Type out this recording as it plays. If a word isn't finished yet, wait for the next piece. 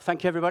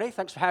Thank you, everybody.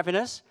 Thanks for having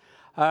us.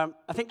 I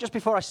think just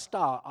before I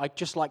start, I'd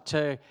just like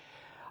to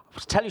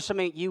tell you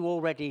something you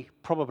already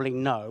probably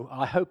know,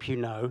 I hope you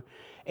know,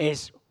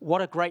 is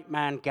what a great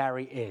man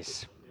Gary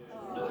is.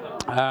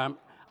 And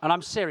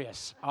I'm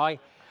serious. I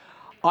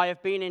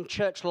have been in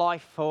church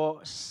life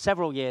for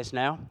several years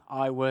now.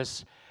 I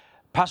was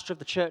pastor of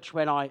the church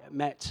when I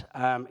met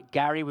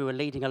Gary. We were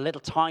leading a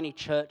little tiny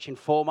church in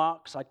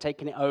Foremarks. I'd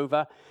taken it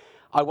over.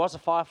 I was a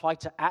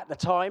firefighter at the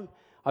time.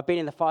 I've been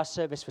in the fire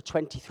service for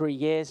 23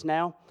 years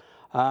now.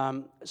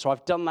 So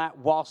I've done that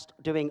whilst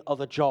doing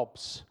other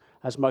jobs,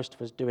 as most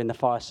of us do in the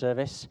fire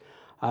service.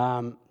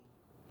 I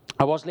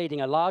was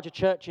leading a larger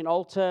church in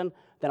Alton.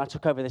 Then I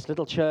took over this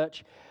little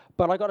church.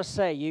 But I got to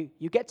say,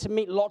 you get to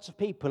meet lots of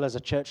people as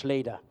a church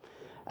leader.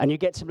 And you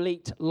get to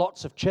meet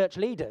lots of church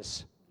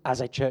leaders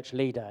as a church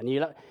leader. And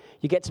you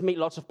get to meet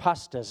lots of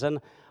pastors. And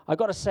I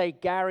got to say,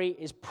 Gary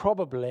is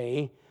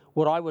probably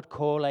what I would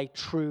call a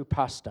true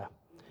pastor.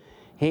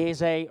 He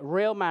is a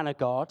real man of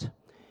God.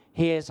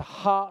 He has a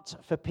heart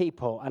for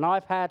people. And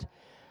I've had,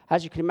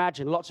 as you can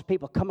imagine, lots of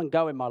people come and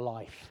go in my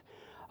life.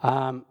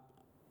 And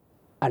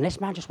this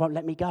man just won't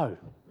let me go.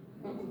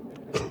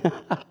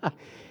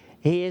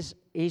 He's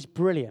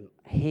brilliant.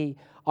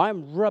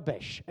 I'm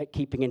rubbish at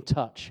keeping in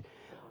touch.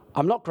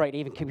 I'm not great at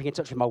even keeping in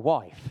touch with my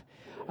wife.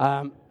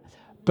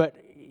 But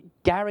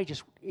Gary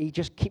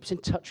just keeps in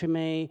touch with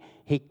me.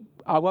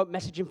 I won't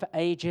message him for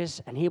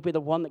ages, and he'll be the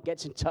one that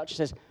gets in touch,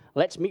 says,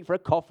 let's meet for a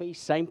coffee,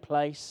 same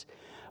place.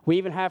 We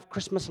even have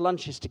Christmas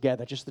lunches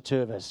together, just the two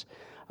of us.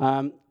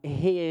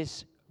 He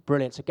is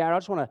brilliant. So, Gary, I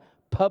just want to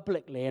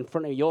publicly, in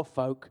front of your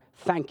folk,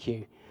 thank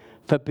you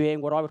for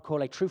being what I would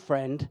call a true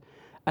friend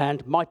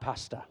and my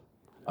pastor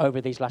over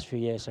these last few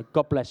years. So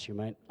God bless you,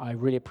 mate. I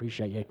really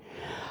appreciate you.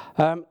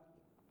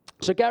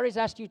 So Gary's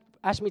asked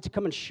me to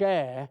come and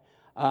share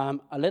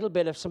a little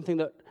bit of something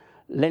that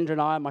Linda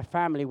and I and my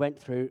family went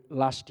through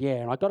last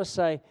year. And I've got to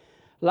say,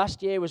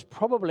 last year was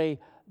probably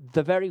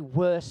the very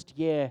worst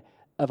year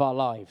of our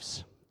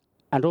lives,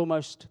 and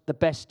almost the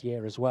best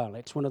year as well.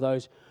 It's one of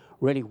those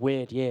really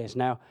weird years.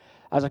 Now,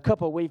 as a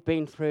couple, we've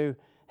been through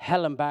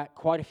hell and back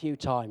quite a few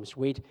times.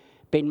 We'd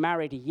been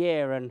married a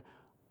year, and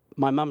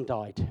my mum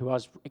died, who I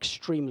was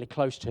extremely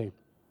close to.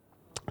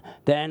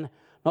 Then,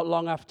 not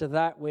long after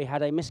that, we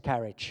had a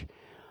miscarriage.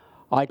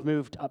 I'd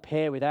moved up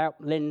here without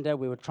Linda.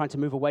 We were trying to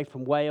move away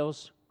from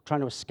Wales,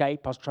 trying to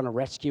escape. I was trying to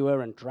rescue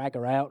her and drag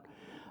her out.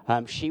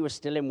 She was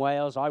still in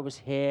Wales. I was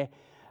here.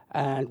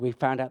 And we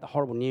found out the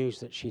horrible news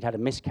that she'd had a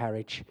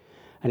miscarriage.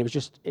 And it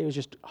was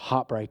just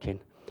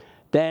heartbreaking.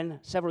 Then,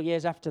 several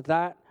years after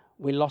that,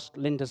 we lost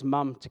Linda's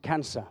mum to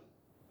cancer.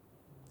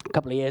 A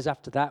couple of years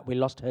after that, we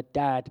lost her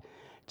dad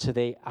to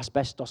the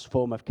asbestos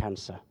form of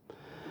cancer.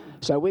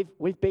 So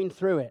we've been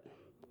through it.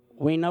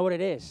 We know what it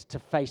is to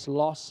face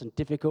loss and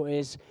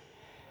difficulties.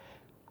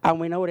 And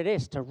we know what it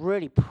is to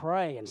really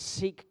pray and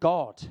seek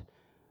God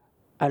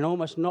and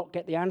almost not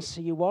get the answer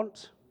you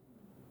want.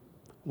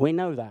 We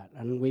know that,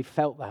 and we've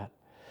felt that.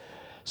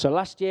 So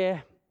last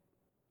year,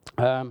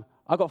 I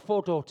got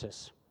 4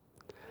 daughters.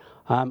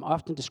 I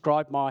often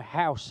describe my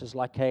house as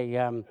like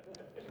I've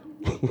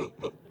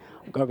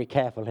got to be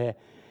careful here.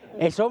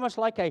 It's almost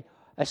like a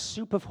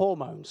soup of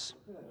hormones.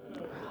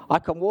 I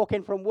can walk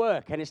in from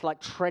work, and it's like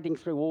treading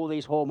through all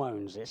these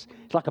hormones. It's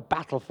like a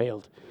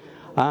battlefield.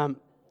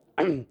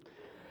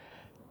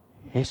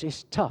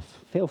 It's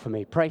tough. Feel for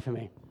me. Pray for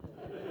me.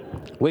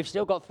 We've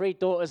still got 3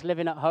 daughters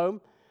living at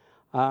home.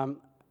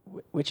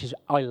 Which is,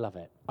 I love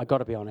it. I got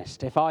to be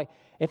honest. If I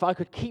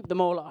could keep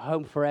them all at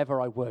home forever,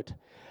 I would.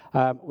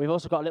 We've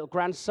also got a little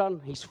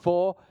grandson. He's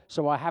 4,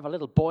 so I have a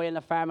little boy in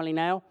the family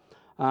now.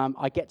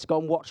 I get to go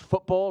and watch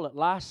football at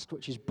last,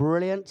 which is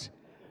brilliant.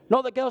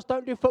 Not that girls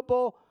don't do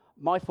football.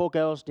 My 4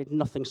 girls did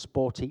nothing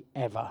sporty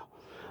ever.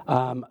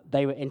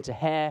 They were into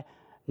hair,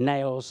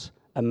 nails,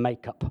 and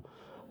makeup,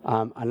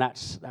 and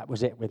that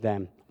was it with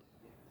them.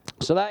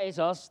 So that is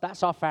us.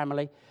 That's our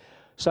family.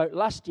 So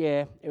last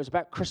year, it was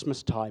about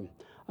Christmas time.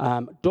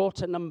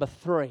 Daughter number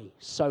 3,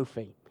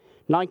 Sophie,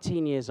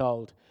 19 years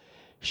old,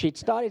 she'd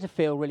started to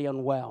feel really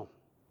unwell.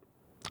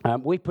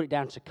 We put it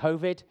down to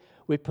COVID.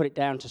 We put it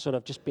down to sort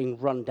of just being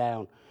run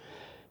down.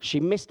 She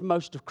missed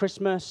most of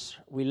Christmas.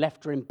 We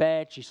left her in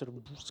bed. She sort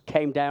of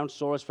came down,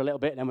 saw us for a little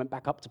bit, and then went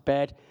back up to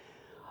bed.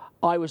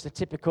 I was the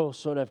typical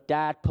sort of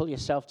dad, pull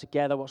yourself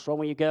together. What's wrong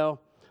with you, girl?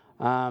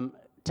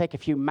 Take a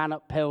few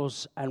man-up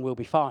pills, and we'll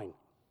be fine.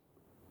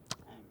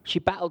 She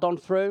battled on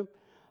through,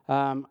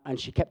 and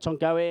she kept on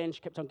going.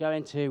 She kept on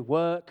going to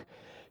work.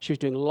 She was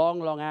doing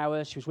long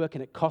hours. She was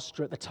working at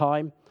Costa at the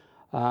time,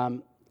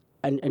 and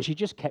she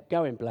just kept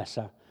going, bless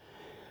her.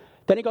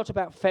 Then it got to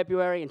about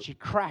February, and she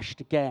crashed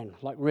again,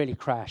 like really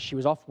crashed. She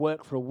was off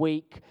work for a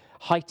week,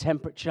 high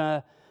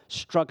temperature,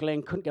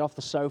 struggling, couldn't get off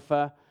the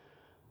sofa.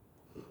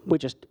 We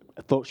just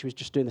thought she was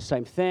just doing the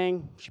same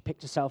thing. She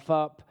picked herself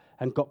up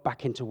and got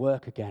back into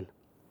work again.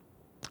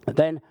 And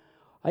then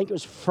I think it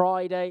was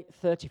Friday,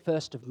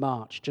 31st of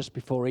March, just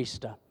before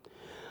Easter.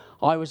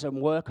 I was at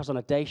work. I was on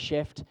a day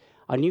shift.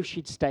 I knew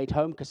she'd stayed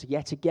home because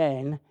yet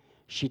again,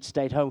 she'd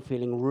stayed home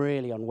feeling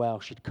really unwell.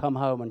 She'd come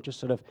home and just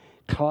sort of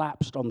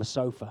collapsed on the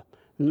sofa.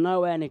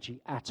 No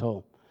energy at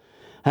all.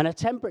 And her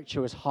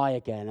temperature was high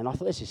again, and I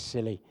thought, this is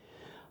silly.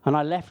 And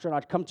I left her, and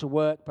I'd come to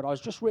work, but I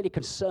was just really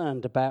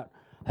concerned about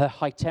her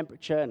high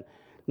temperature. And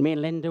me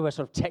and Linda were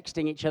sort of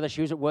texting each other.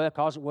 She was at work,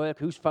 I was at work,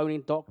 who's phoning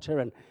the doctor?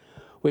 And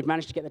we'd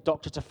managed to get the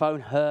doctor to phone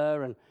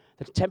her, and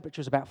the temperature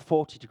was about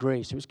 40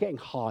 degrees, so it was getting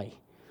high.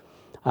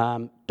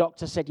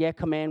 Doctor said, yeah,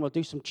 come in, we'll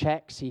do some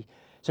checks.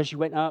 So she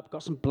went up,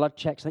 got some blood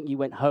checks. I think you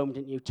went home,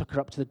 didn't you? Took her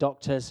up to the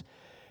doctors,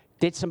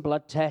 did some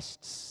blood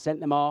tests, sent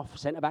them off,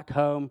 sent her back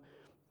home.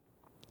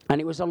 And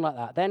it was on like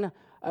that. Then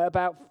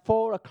about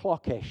 4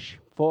 o'clock-ish,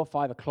 4 or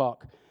 5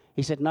 o'clock,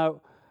 he said,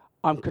 no,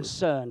 I'm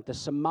concerned.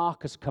 There's some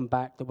markers come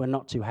back that we're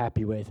not too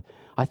happy with.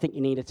 I think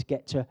you needed to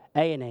get to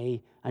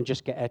A&E and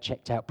just get her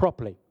checked out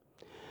properly.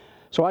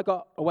 So I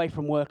got away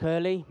from work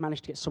early,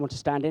 managed to get someone to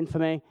stand in for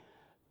me.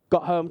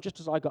 Got home, just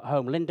as I got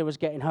home, Linda was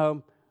getting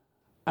home,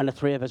 and the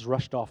three of us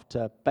rushed off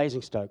to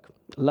Basingstoke,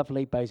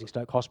 lovely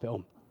Basingstoke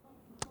Hospital.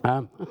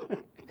 And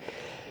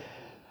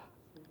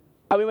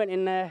we went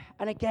in there,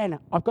 and again,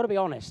 I've got to be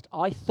honest,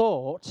 I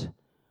thought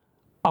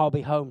I'll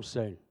be home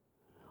soon.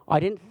 I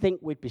didn't think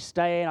we'd be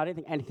staying, I didn't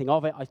think anything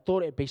of it. I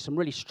thought it'd be some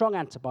really strong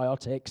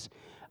antibiotics,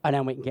 and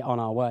then we can get on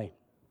our way.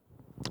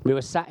 We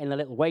were sat in the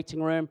little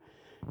waiting room.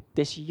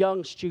 This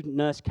young student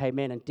nurse came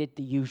in and did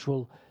the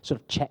usual sort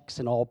of checks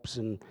and obs,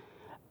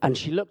 and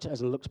she looked at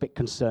us and looked a bit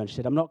concerned. She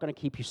said, I'm not going to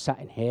keep you sat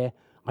in here.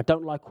 I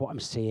don't like what I'm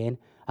seeing.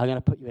 I'm going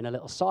to put you in a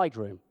little side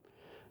room.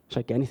 So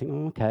I get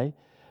anything, okay.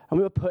 And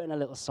we were put in a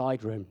little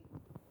side room.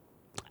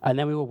 And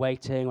then we were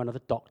waiting.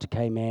 Another doctor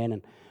came in,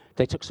 and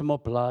they took some more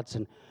bloods.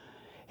 And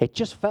it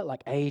just felt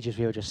like ages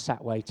we were just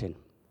sat waiting.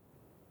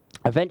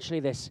 Eventually,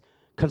 this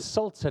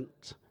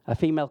consultant, a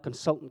female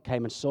consultant,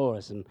 came and saw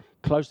us and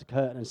closed the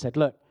curtain and said,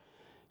 look,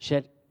 she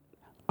said,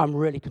 I'm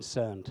really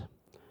concerned.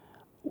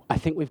 I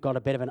think we've got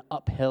a bit of an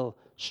uphill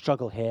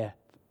struggle here.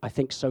 I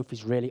think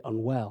Sophie's really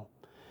unwell.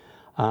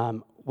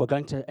 We're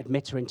going to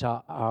admit her into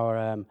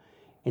our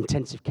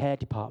intensive care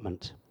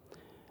department.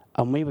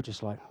 And we were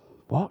just like,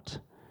 what?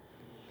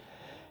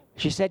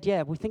 She said,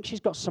 yeah, we think she's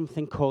got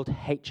something called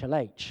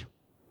HLH.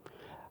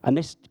 And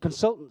this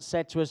consultant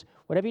said to us,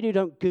 whatever you do,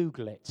 don't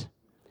Google it.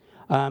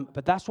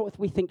 But that's what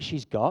we think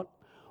she's got.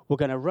 We're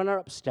going to run her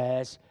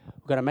upstairs.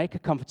 We're going to make her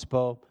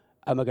comfortable.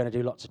 And we're going to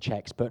do lots of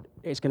checks, but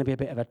it's going to be a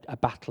bit of a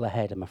battle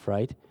ahead, I'm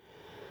afraid.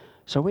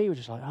 So we were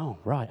just like, oh,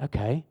 right,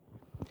 okay.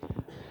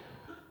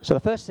 So the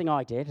first thing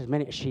I did, the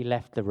minute she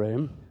left the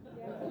room,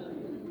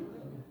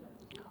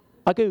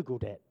 I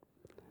Googled it.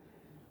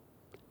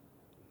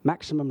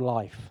 Maximum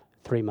life,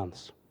 3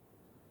 months.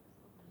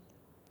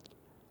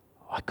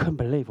 I couldn't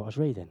believe what I was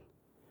reading.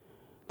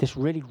 This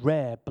really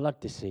rare blood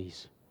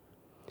disease.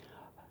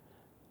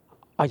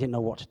 I didn't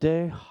know what to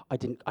do.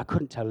 I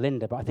couldn't tell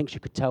Linda, but I think she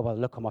could tell by the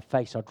look on my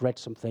face I'd read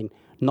something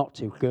not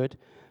too good.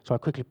 So I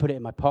quickly put it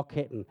in my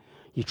pocket, and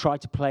you try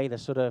to play the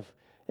sort of,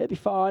 it'll be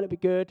fine, it'll be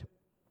good.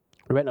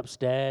 We went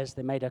upstairs,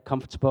 they made her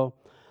comfortable.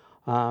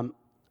 And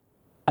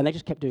they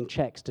just kept doing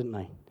checks, didn't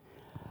they?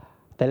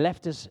 They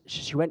left us,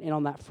 she went in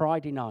on that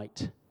Friday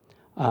night.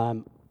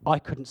 I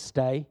couldn't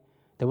stay.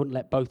 They wouldn't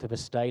let both of us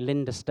stay.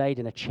 Linda stayed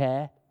in a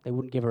chair. They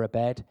wouldn't give her a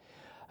bed.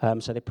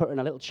 So they put her in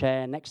a little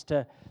chair next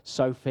to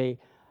Sophie,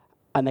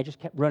 and they just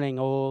kept running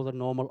all the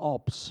normal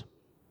obs.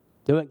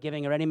 They weren't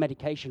giving her any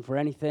medication for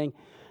anything.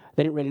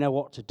 They didn't really know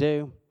what to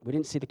do. We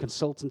didn't see the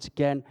consultant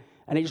again,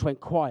 and it just went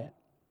quiet.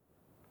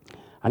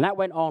 And that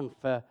went on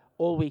for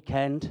all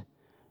weekend,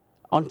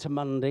 onto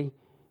Monday,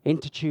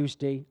 into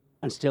Tuesday,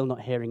 and still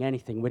not hearing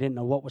anything. We didn't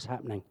know what was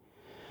happening.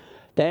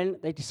 Then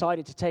they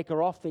decided to take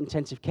her off the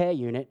intensive care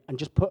unit and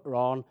just put her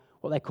on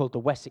what they called the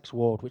Wessex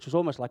ward, which was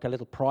almost like a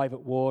little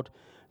private ward.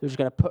 They were just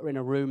going to put her in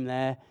a room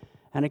there.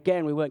 And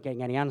again, we weren't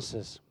getting any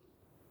answers.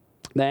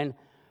 Then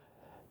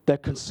the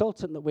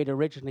consultant that we'd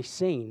originally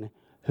seen,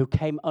 who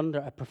came under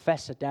a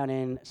professor down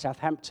in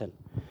Southampton,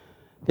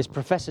 this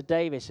Professor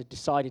Davis had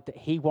decided that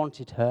he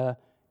wanted her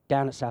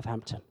down at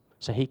Southampton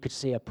so he could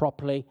see her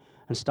properly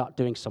and start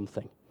doing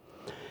something.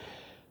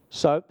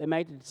 So they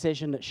made the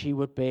decision that she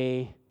would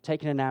be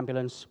taken in an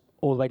ambulance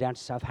all the way down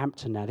to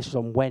Southampton now. This was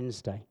on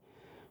Wednesday.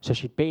 So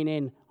she'd been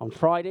in on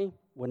Friday.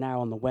 We're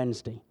now on the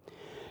Wednesday.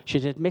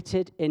 She's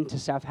admitted into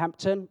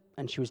Southampton,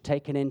 and she was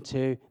taken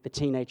into the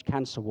teenage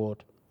cancer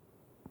ward.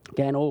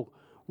 Again, all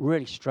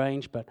really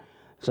strange, but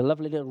it's a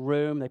lovely little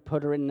room. They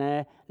put her in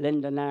there.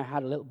 Linda now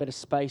had a little bit of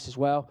space as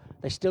well.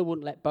 They still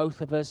wouldn't let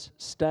both of us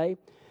stay.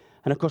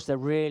 And, of course, they're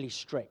really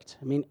strict.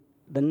 I mean,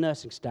 the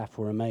nursing staff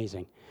were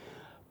amazing,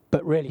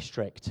 but really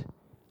strict,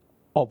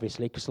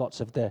 obviously, because lots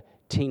of the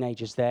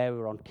teenagers there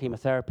were on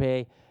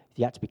chemotherapy.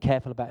 You had to be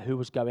careful about who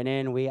was going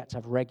in. We had to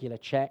have regular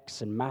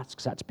checks, and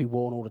masks had to be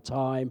worn all the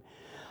time.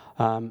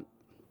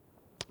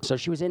 So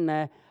she was in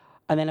there.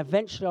 And then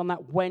eventually on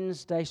that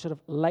Wednesday, sort of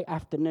late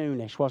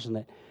afternoon-ish, wasn't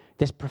it?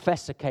 This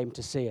professor came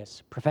to see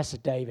us, Professor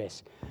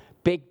Davis.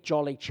 Big,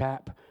 jolly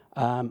chap.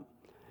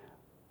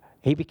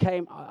 He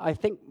became, I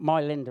think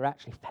my Linda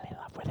actually fell in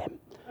love with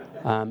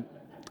him.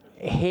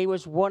 He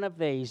was one of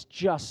these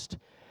just,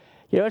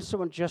 You know,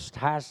 someone just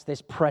has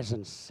this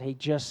presence. He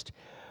just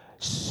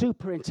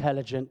super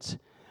intelligent,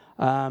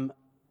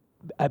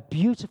 a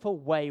beautiful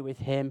way with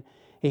him.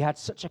 He had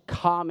such a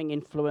calming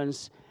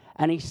influence,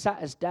 and he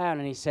sat us down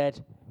and he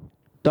said,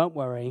 "Don't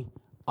worry,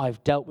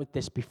 I've dealt with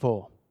this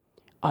before.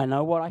 I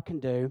know what I can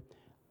do,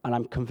 and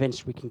I'm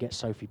convinced we can get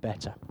Sophie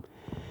better."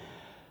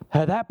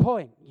 At that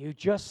point,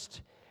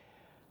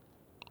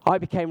 I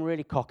became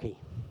really cocky.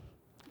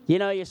 You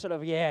know, you're sort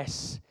of,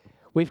 yes,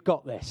 we've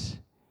got this.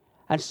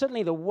 And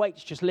suddenly the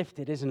weight's just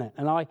lifted, isn't it?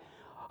 And I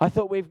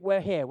thought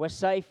we're here, we're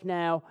safe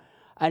now,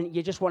 and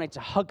you just wanted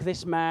to hug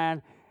this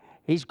man.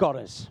 He's got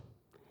us.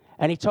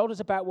 And he told us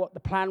about what the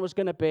plan was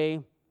going to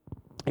be.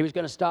 He was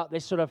going to start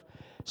this sort of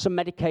some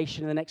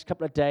medication in the next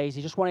couple of days.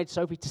 He just wanted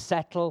Sophie to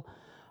settle,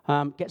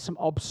 get some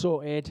obs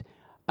sorted,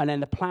 and then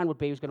the plan would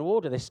be he was going to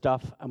order this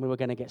stuff, and we were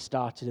going to get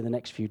started in the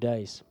next few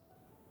days.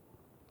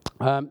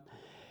 So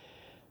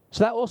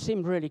that all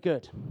seemed really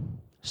good.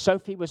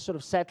 Sophie was sort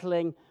of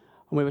settling,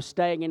 and we were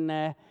staying in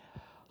there.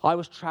 I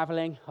was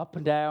traveling up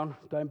and down,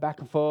 going back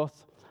and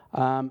forth.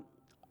 And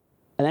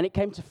then it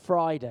came to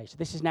Friday. So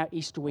this is now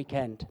Easter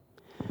weekend.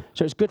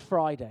 So it was Good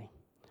Friday.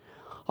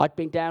 I'd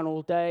been down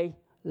all day,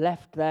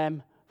 left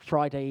them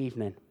Friday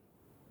evening.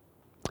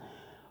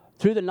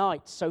 Through the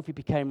night, Sophie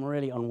became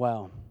really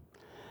unwell.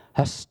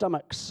 Her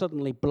stomach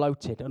suddenly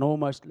bloated, and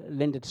almost,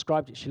 Linda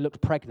described it, she looked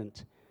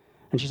pregnant.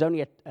 And she's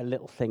only a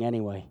little thing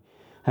anyway.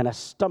 And her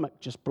stomach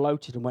just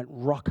bloated and went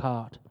rock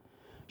hard.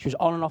 She was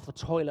on and off the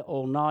toilet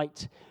all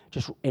night,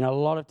 just in a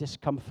lot of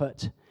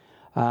discomfort,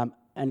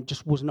 and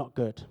just was not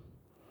good.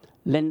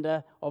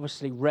 Linda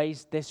obviously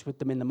raised this with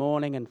them in the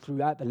morning and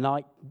throughout the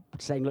night,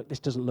 saying, look, this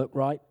doesn't look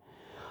right.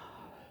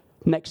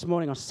 Next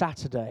morning on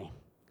Saturday,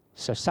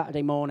 so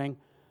Saturday morning,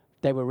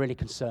 they were really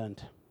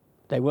concerned.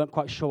 They weren't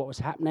quite sure what was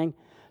happening,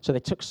 so they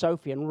took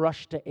Sophie and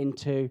rushed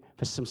her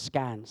for some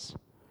scans.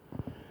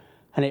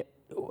 And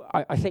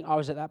I think I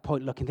was at that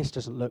point looking, this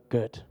doesn't look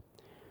good.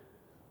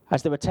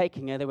 As they were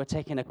taking her, they were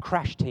taking a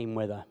crash team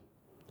with her.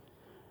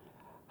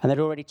 And they'd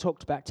already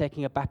talked about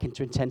taking her back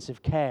into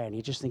intensive care, and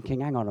you're just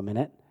thinking, hang on a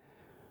minute,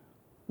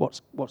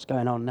 what's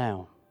going on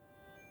now?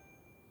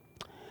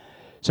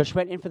 So she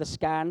went in for the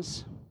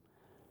scans.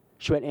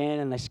 She went in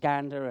and they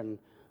scanned her and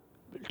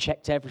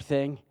checked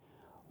everything.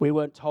 We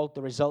weren't told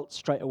the results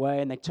straight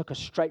away, and they took us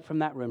straight from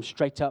that room,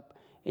 straight up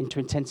into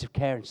intensive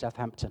care in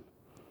Southampton.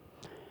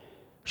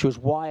 She was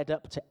wired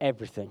up to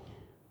everything.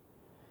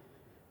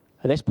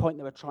 At this point,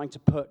 they were trying to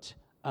put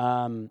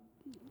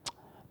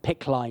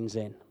PICC lines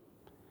in.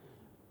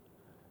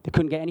 They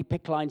couldn't get any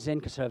PICC lines in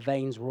because her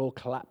veins were all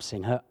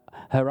collapsing.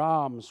 Her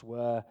arms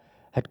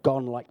had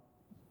gone like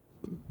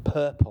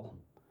purple.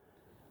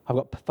 I've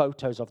got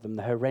photos of them,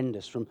 they're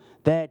horrendous. From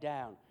there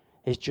down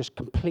is just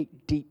complete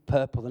deep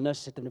purple. The nurse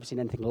said they've never seen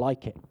anything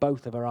like it,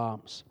 both of her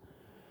arms.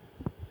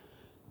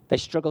 They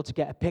struggled to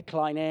get a PICC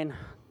line in.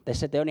 They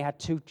said they only had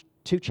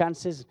two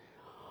chances.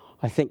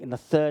 I think in the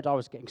third, I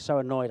was getting so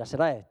annoyed. I said,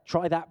 hey,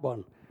 try that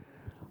one.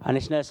 And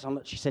this nurse,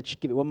 she said she'd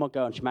give it one more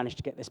go, and she managed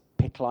to get this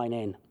PICC line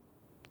in.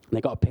 And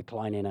they got a PICC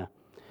line in her.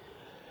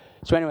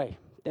 So anyway,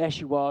 there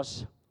she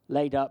was,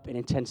 laid up in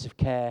intensive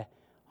care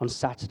on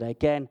Saturday.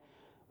 Again,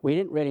 we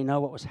didn't really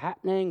know what was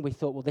happening. We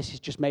thought, well, this is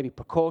just maybe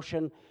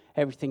precaution.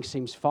 Everything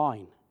seems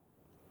fine.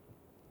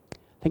 I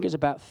think it was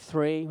about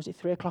 3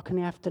 o'clock in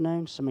the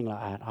afternoon? Something like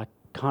that. I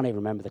can't even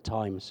remember the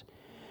times.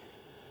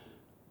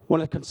 One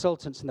of the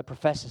consultants and the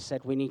professor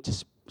said, we need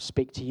to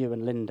speak to you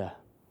and Linda.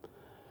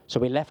 So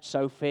we left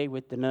Sophie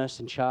with the nurse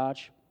in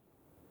charge,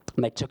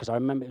 and they took us. I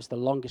remember it was the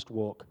longest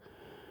walk.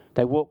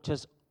 They walked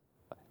us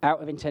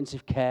out of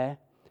intensive care,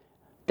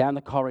 down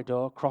the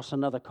corridor, across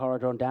another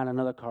corridor, and down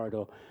another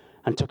corridor,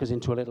 and took us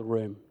into a little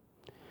room.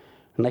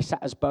 And they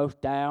sat us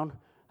both down,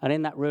 and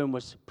in that room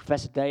was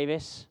Professor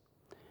Davis,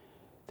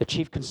 the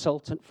chief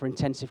consultant for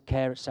intensive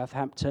care at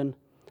Southampton,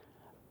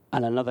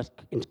 and another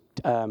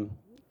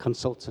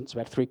consultants. We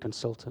had 3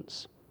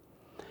 consultants.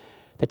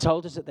 They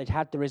told us that they'd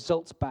had the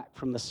results back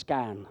from the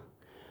scan,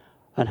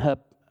 and her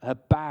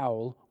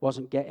bowel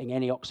wasn't getting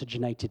any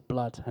oxygenated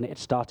blood, and it had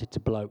started to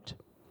bloat.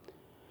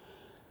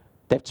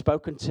 They'd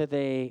spoken to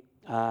the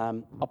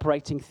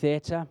operating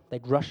theatre.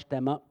 They'd rushed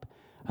them up,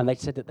 and they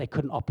said that they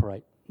couldn't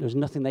operate. There was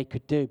nothing they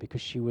could do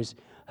because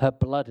her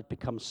blood had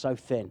become so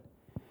thin.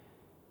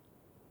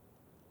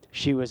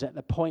 She was at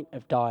the point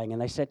of dying,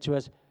 and they said to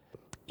us,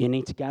 you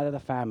need to gather the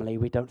family.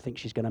 We don't think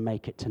she's going to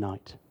make it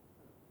tonight.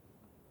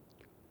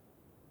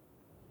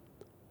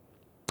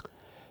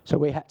 So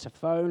we had to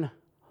phone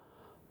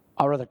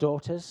our other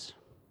daughters,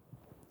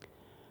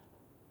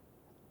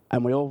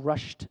 and we all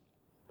rushed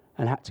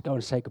and had to go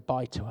and say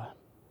goodbye to her.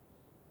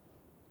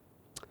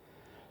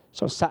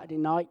 So on Saturday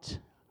night,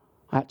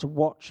 I had to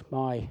watch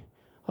my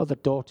other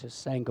daughters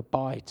saying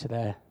goodbye to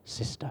their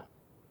sister.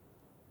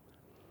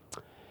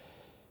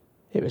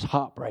 It was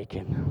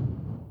heartbreaking.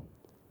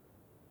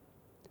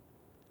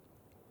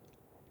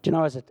 Do you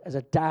know, as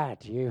a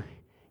dad, you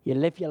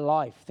live your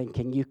life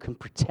thinking you can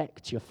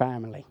protect your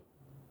family.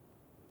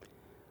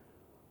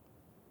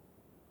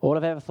 All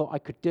I've ever thought I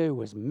could do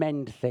was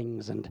mend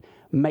things and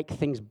make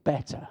things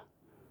better.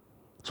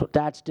 That's what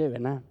dads do,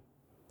 isn't it?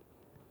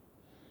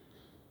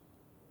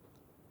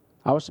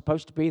 I was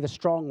supposed to be the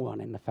strong one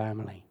in the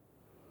family.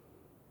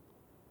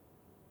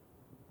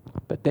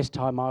 But this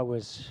time I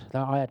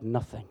had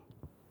nothing.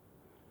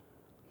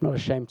 I'm not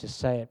ashamed to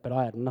say it, but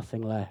I had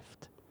nothing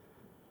left.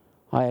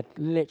 I had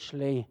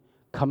literally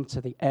come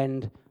to the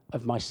end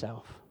of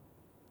myself.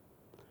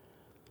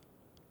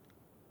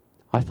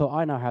 I thought,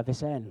 I know how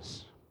this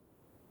ends.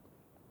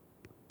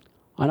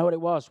 I know what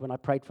it was when I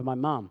prayed for my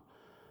mum.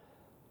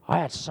 I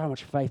had so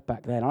much faith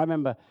back then. I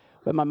remember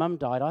when my mum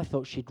died, I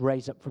thought she'd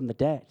raise up from the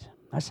dead.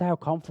 That's how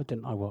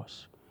confident I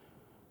was.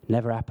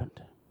 Never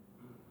happened.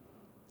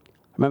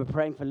 I remember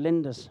praying for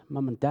Linda's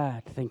mum and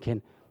dad,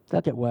 thinking,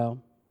 they'll get well.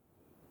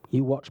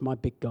 You watch my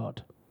big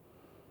God.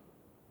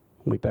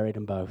 And we buried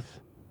them both.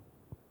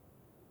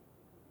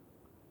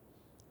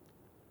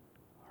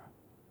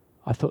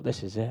 I thought,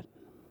 this is it.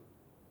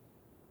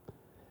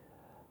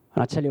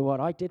 And I tell you what,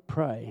 I did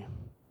pray.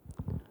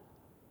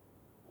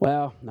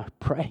 Well, no,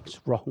 praying's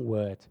the wrong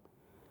word.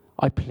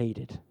 I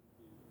pleaded.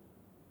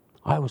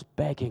 I was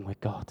begging with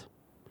God,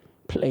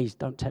 please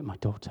don't take my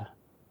daughter.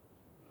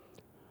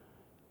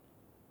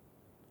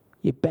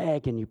 You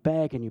beg and you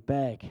beg and you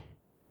beg.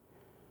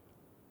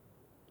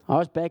 I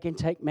was begging,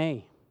 take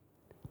me.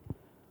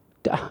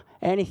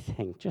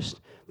 Anything,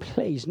 just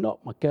please,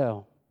 not my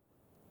girl.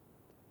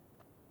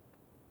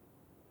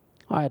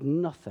 I had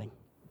nothing.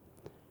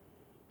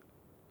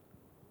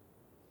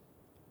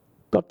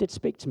 God did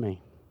speak to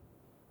me.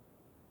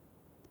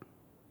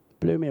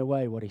 Blew me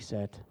away what he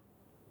said.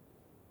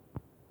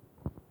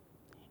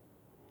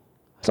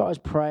 So I was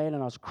praying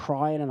and I was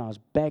crying and I was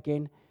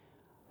begging.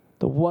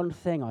 The one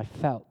thing I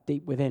felt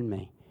deep within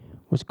me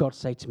was God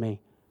say to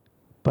me,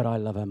 but I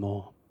love her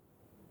more.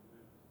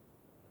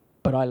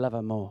 But I love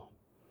her more.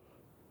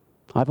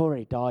 I've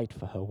already died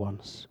for her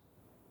once.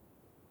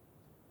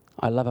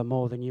 I love her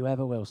more than you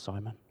ever will,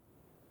 Simon.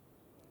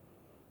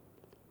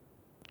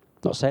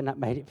 Not saying that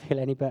made it feel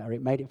any better.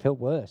 It made it feel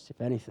worse,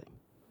 if anything.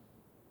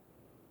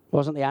 It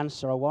wasn't the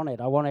answer I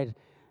wanted. I wanted,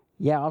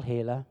 yeah, I'll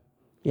heal her.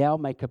 Yeah, I'll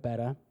make her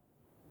better.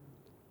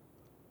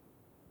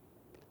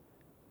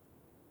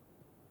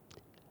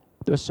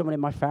 There was someone in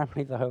my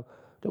family, though,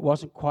 that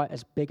wasn't quite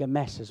as big a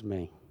mess as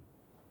me.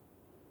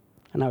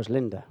 And that was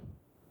Linda.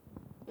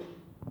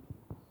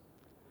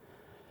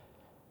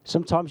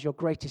 Sometimes your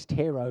greatest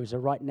heroes are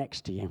right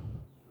next to you.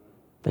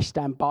 They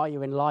stand by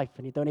you in life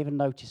and you don't even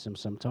notice them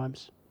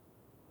sometimes.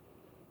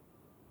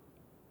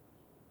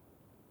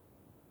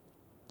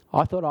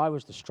 I thought I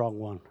was the strong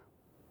one.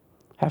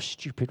 How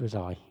stupid was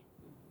I?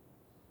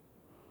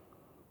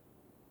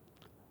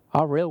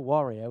 Our real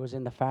warrior was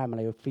in the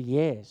family for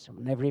years.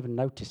 I never even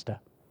noticed her.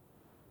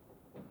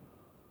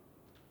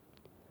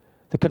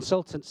 The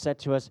consultant said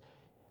to us,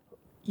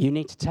 you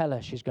need to tell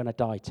her she's going to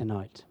die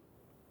tonight.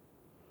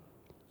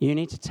 You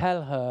need to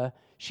tell her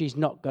she's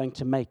not going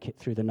to make it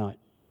through the night.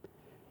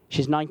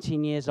 She's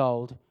 19 years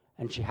old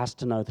and she has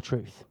to know the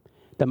truth.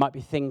 There might be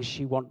things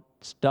she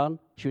wants done.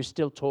 She was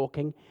still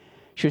talking.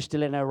 She was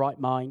still in her right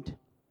mind.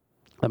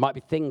 There might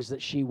be things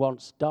that she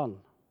wants done.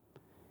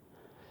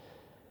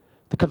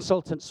 The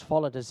consultants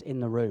followed us in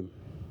the room.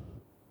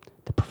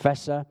 The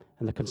professor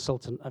and the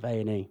consultant of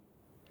A&E.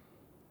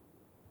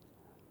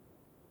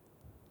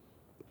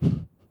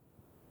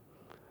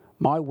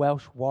 My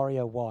Welsh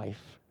warrior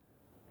wife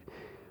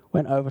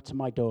went over to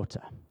my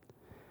daughter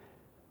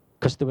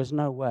because there was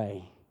no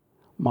way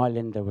my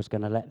Linda was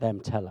going to let them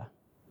tell her.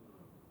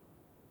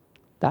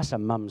 That's a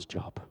mum's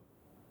job.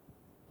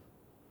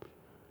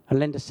 And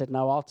Linda said,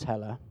 no, I'll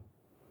tell her.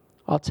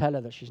 I'll tell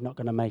her that she's not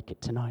going to make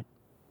it tonight.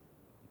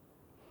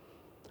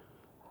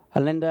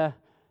 And Linda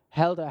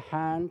held her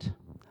hand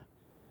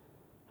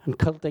and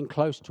cuddled in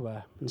close to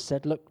her and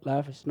said, look,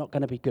 love, it's not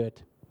going to be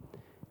good.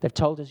 They've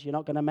told us you're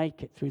not going to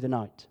make it through the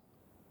night.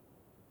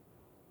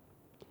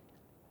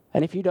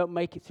 And if you don't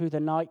make it through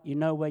the night, you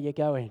know where you're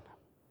going.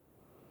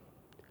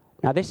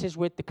 Now, this is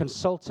with the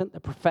consultant, the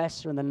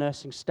professor, and the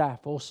nursing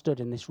staff all stood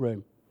in this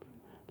room,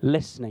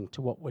 listening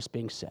to what was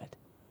being said.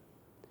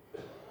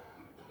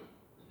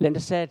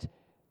 Linda said,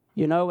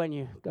 you know, when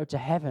you go to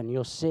heaven,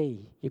 you'll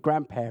see your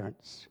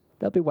grandparents.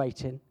 They'll be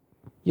waiting.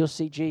 You'll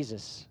see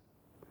Jesus.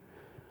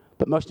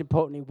 But most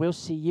importantly, we'll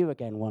see you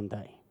again one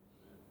day.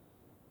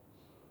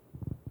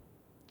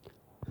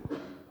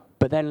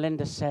 But then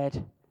Linda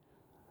said,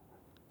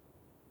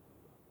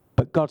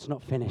 but God's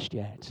not finished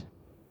yet.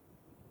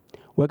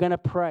 We're going to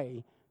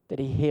pray that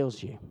he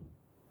heals you.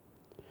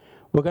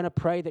 We're going to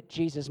pray that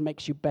Jesus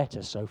makes you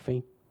better,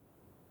 Sophie.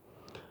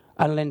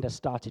 And Linda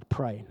started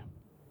praying.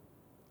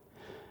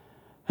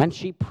 And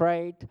she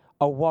prayed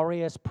a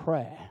warrior's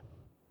prayer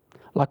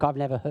like I've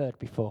never heard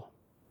before.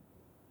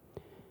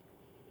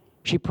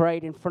 She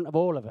prayed in front of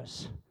all of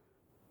us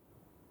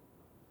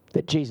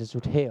that Jesus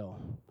would heal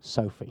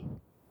Sophie.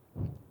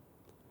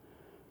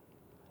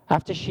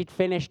 After she'd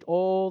finished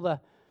all the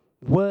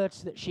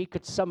words that she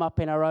could sum up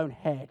in her own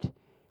head,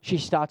 she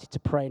started to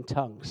pray in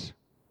tongues,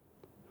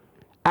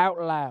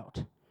 out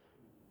loud,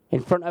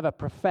 in front of a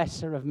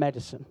professor of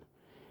medicine,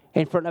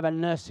 in front of a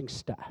nursing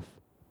staff.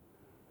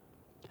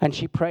 And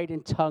she prayed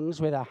in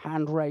tongues with her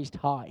hand raised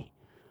high,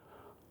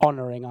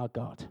 honoring our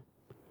God,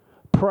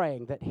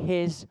 praying that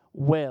his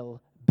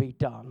will be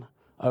done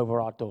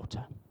over our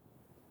daughter.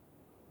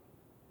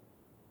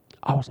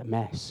 I was a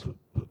mess.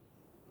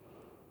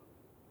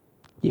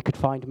 You could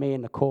find me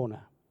in the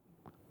corner,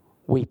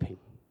 weeping.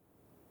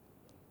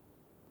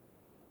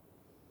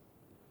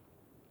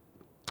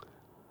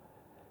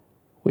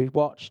 We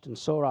watched and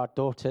saw our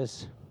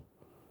daughters.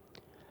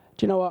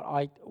 Do you know what?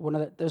 I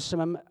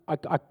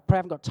probably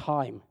haven't got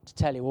time to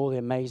tell you all the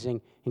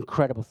amazing,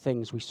 incredible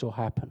things we saw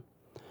happen.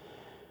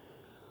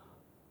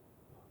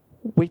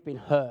 We've been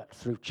hurt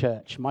through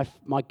church.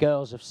 My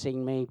girls have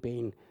seen me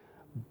being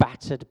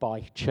battered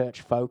by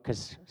church folk,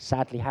 as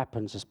sadly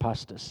happens as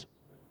pastors.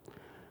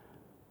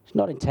 It's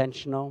not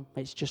intentional.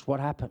 It's just what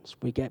happens.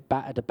 We get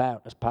battered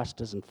about as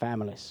pastors and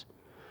families.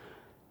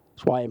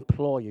 That's why I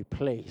implore you,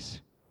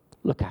 please,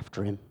 look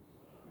after him.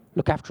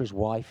 Look after his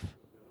wife.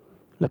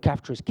 Look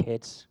after his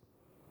kids.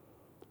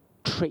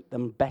 Treat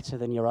them better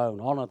than your own.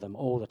 Honor them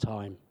all the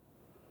time.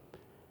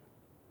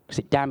 Because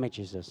it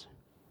damages us.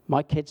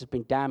 My kids have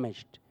been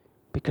damaged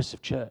because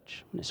of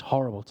church, and it's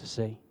horrible to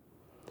see.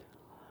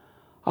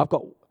 I've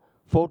got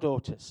 4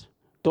 daughters.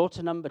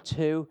 Daughter number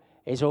 2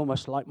 is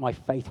almost like my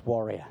faith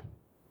warrior.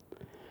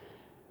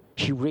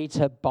 She reads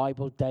her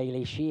Bible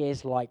daily. She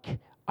is like,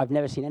 I've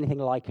never seen anything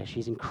like her.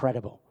 She's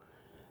incredible.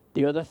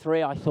 The other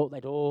 3, I thought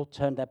they'd all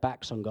turned their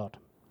backs on God.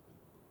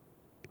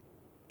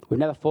 We've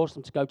never forced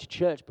them to go to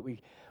church, but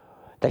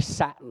they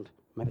sat and,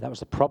 maybe that was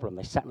the problem,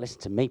 they sat and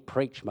listened to me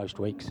preach most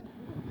weeks.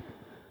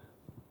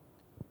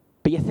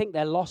 But you think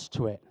they're lost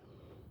to it.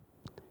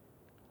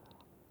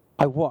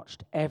 I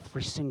watched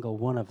every single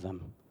one of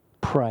them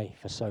pray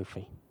for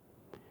Sophie.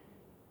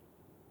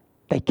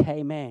 They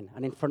came in,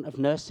 and in front of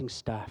nursing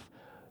staff,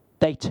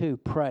 they too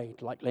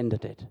prayed like Linda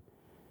did.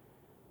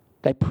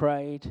 They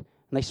prayed, and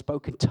they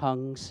spoke in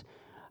tongues,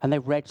 and they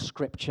read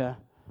scripture.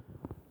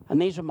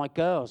 And these were my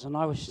girls, and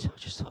I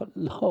just thought,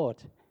 Lord,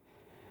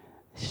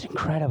 this is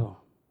incredible.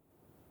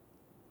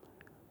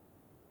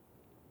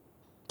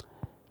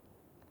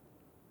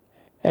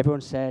 Everyone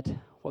said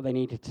what they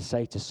needed to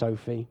say to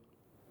Sophie.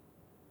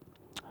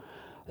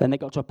 Then they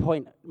got to a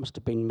point, it must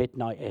have been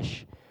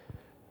midnight-ish.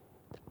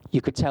 You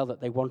could tell that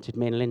they wanted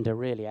me and Linda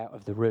really out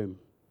of the room.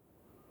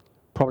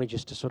 Probably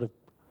just to sort of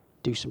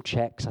do some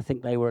checks. I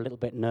think they were a little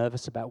bit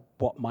nervous about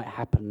what might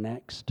happen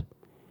next.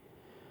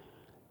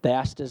 They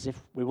asked us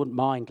if we wouldn't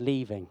mind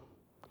leaving.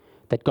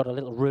 They'd got a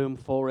little room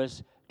for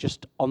us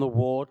just on the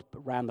ward,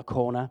 but round the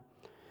corner.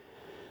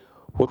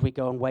 Would we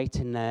go and wait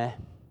in there?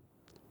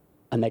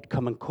 And they'd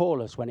come and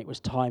call us when it was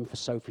time for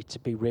Sophie to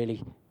be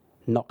really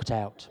knocked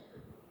out.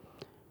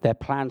 Their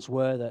plans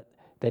were that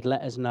they'd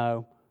let us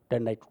know,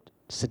 then they'd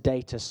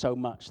sedate her so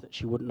much that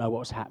she wouldn't know what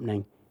was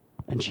happening,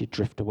 and she'd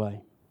drift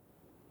away.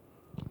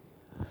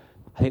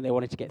 I think they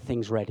wanted to get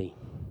things ready.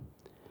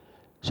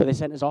 So they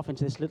sent us off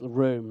into this little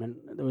room, and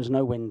there was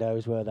no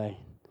windows, were they?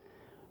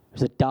 It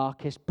was the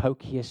darkest,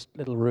 pokiest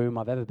little room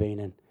I've ever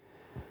been in.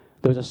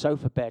 There was a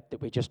sofa bed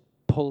that we just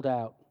pulled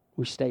out.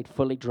 We stayed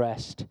fully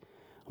dressed, and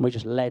we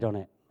just laid on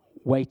it,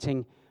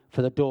 waiting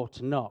for the door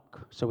to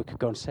knock so we could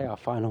go and say our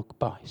final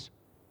goodbyes.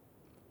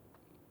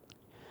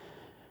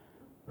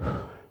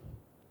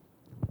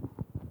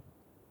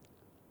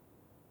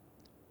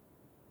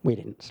 We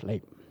didn't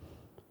sleep.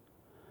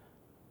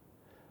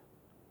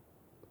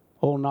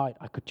 All night,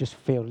 I could just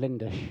feel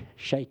Linda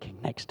shaking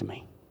next to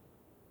me.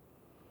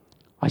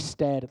 I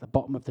stared at the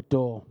bottom of the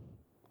door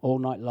all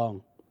night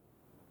long.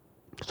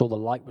 So the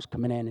light was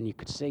coming in, and you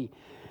could see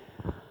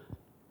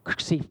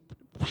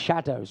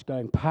shadows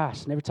going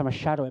past. And every time a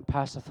shadow went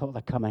past, I thought,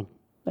 they're coming.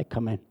 They're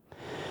coming.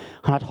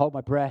 And I'd hold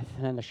my breath,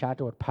 and then the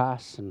shadow would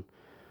pass, and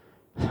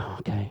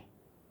okay.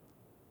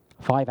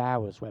 5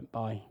 hours went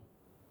by.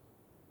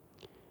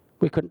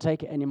 We couldn't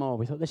take it anymore.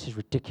 We thought, this is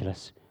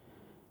ridiculous.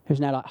 It was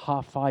now like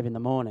 5:30 in the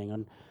morning,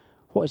 and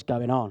what is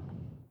going on?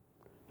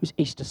 It was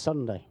Easter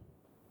Sunday.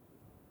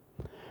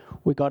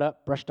 We got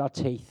up, brushed our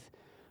teeth,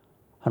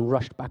 and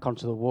rushed back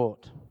onto the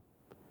ward.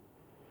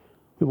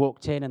 We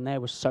walked in, and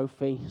there was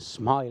Sophie,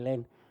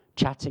 smiling,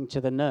 chatting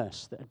to the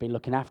nurse that had been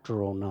looking after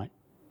her all night.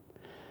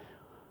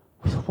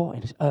 We thought, what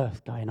on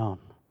earth going on?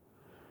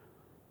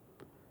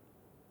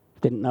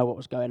 Didn't know what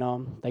was going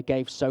on. They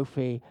gave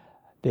Sophie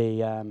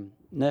the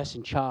nurse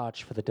in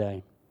charge for the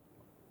day.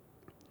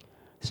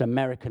 This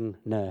American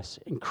nurse,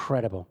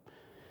 incredible.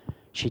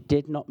 She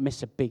did not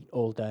miss a beat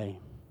all day.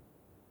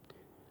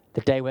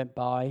 The day went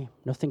by,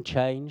 nothing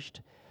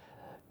changed.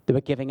 They were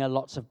giving her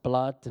lots of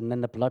blood, and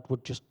then the blood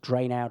would just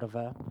drain out of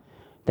her.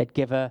 They'd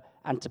give her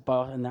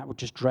antibiotics, and that would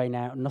just drain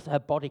out. Her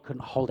body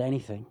couldn't hold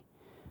anything.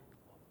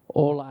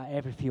 All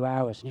every few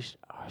hours, and it's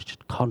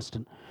just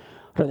constant.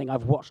 I don't think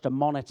I've watched a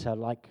monitor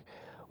like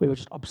we were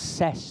just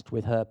obsessed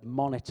with her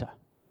monitor.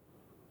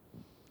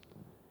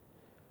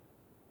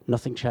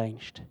 Nothing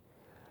changed.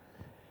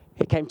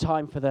 It came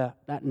time for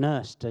that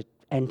nurse to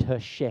end her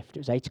shift. It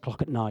was 8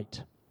 o'clock at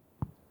night.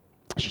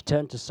 She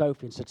turned to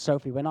Sophie and said,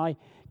 Sophie, when I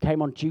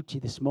came on duty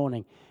this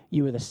morning,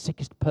 you were the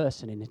sickest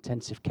person in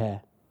intensive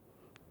care.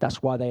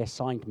 That's why they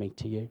assigned me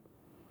to you.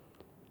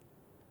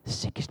 The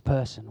sickest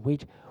person. We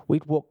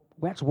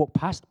had to walk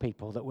past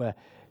people that were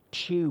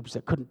tubes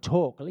that couldn't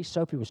talk. At least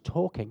Sophie was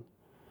talking.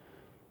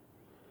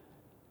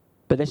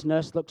 But this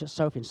nurse looked at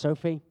Sophie and,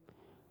 Sophie,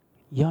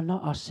 you're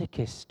not our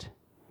sickest.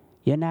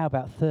 You're now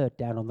about third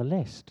down on the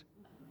list.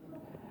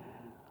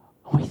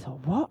 And we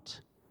thought,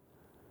 what?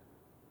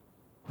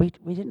 We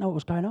didn't know what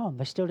was going on.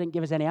 They still didn't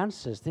give us any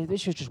answers.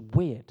 This was just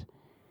weird.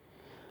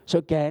 So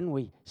again,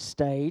 we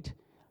stayed.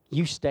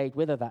 You stayed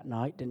with her that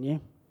night, didn't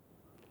you?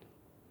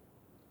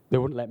 They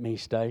wouldn't let me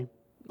stay.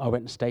 I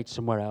went and stayed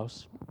somewhere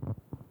else.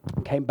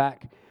 Came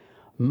back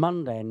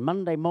Monday, and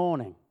Monday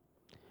morning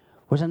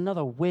was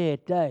another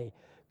weird day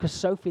because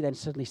Sophie then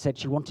suddenly said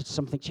she wanted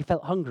something. She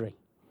felt hungry.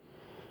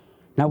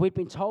 Now, we'd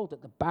been told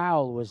that the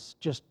bowel was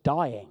just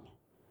dying.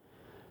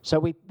 So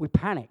we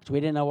panicked. We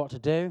didn't know what to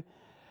do.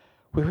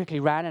 We quickly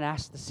ran and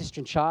asked the sister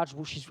in charge,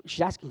 well,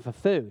 she's asking for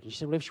food. And she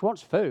said, well, if she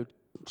wants food,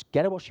 just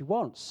get her what she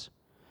wants.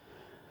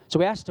 So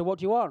we asked her, what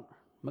do you want?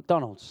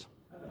 McDonald's.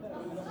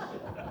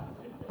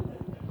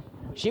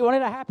 She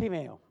wanted a Happy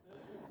Meal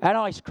and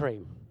ice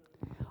cream.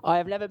 I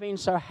have never been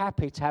so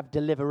happy to have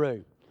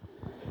Deliveroo.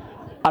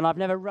 And I've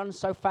never run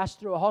so fast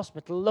through a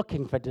hospital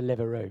looking for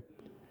Deliveroo.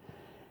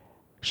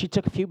 She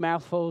took a few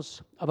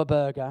mouthfuls of a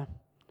burger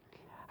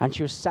and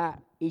she was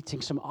sat eating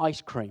some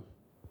ice cream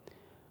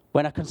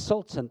when a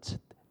consultant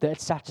that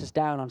had sat us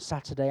down on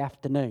Saturday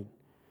afternoon,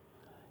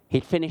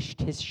 he'd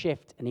finished his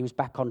shift and he was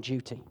back on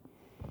duty.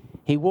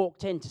 He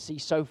walked in to see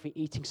Sophie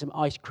eating some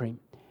ice cream.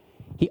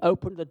 He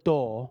opened the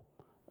door,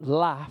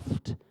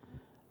 laughed,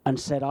 and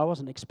said, I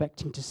wasn't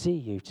expecting to see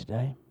you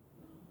today.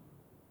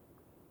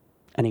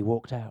 And he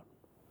walked out.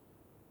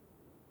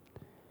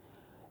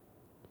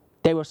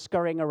 They were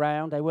scurrying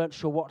around. They weren't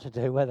sure what to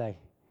do, were they?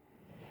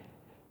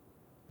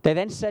 They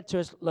then said to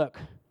us, look,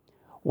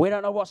 we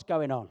don't know what's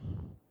going on.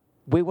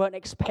 We weren't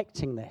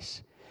expecting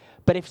this.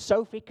 But if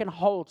Sophie can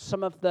hold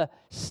some of the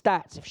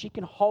stats, if she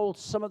can hold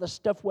some of the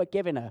stuff we're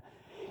giving her,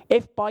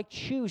 if by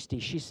Tuesday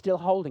she's still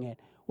holding it,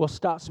 we'll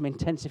start some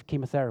intensive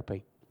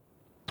chemotherapy,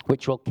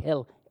 which will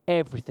kill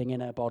everything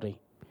in her body,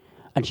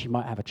 and she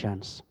might have a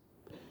chance.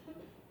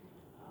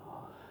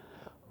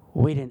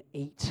 We didn't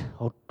eat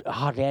or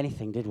hardly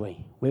anything, did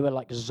we? We were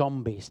like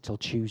zombies till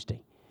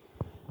Tuesday,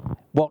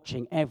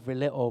 watching every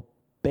little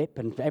bit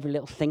and every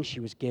little thing she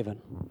was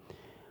given.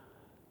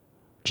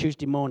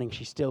 Tuesday morning,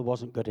 she still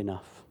wasn't good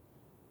enough.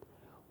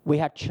 We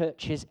had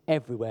churches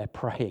everywhere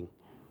praying.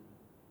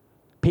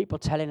 People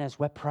telling us,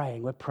 we're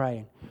praying, we're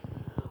praying.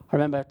 I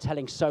remember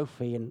telling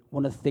Sophie, and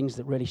one of the things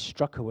that really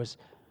struck her was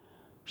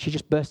she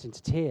just burst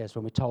into tears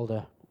when we told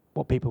her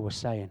what people were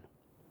saying.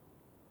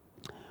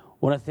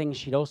 One of the things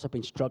she'd also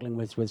been struggling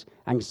with was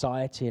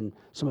anxiety and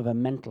some of her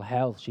mental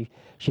health.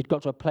 She'd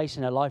got to a place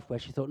in her life where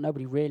she thought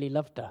nobody really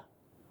loved her.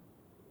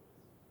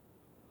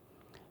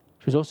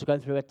 She was also going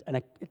through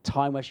a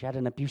time where she had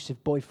an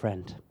abusive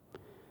boyfriend.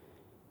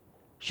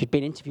 She'd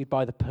been interviewed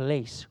by the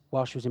police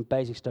while she was in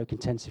Basingstoke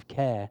intensive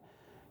care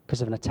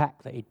because of an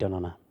attack that he'd done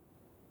on her.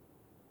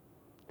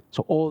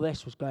 So all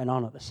this was going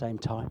on at the same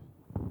time.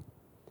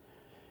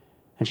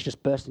 And she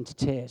just burst into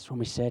tears when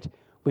we said,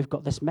 we've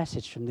got this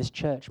message from this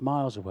church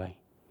miles away.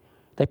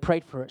 They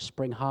prayed for her at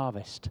Spring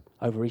Harvest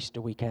over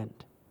Easter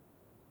weekend.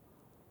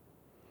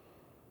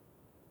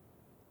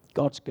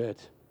 God's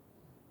good.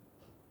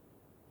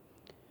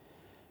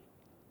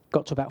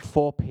 Got to about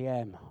 4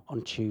 p.m.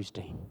 on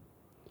Tuesday.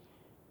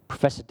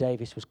 Professor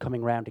Davis was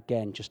coming round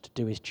again just to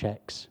do his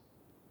checks.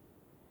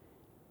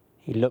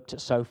 He looked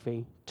at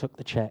Sophie, took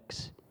the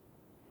checks.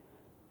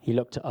 He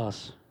looked at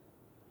us,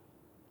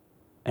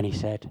 and he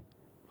said,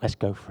 let's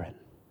go for it.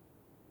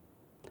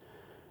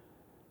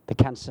 The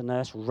cancer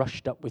nurse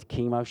rushed up with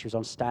chemo. She was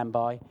on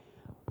standby.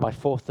 By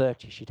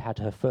 4:30, she'd had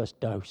her first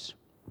dose.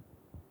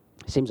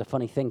 It seems a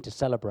funny thing to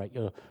celebrate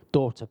your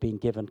daughter being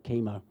given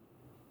chemo.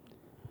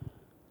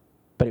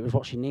 But it was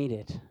what she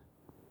needed.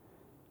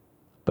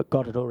 But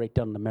God had already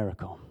done the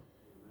miracle.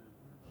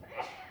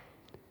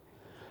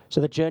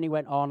 So the journey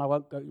went on. I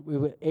won't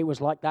go. It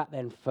was like that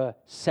then for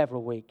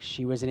several weeks.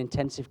 She was in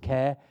intensive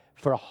care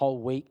for a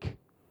whole week.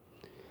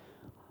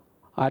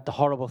 I had the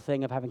horrible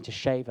thing of having to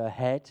shave her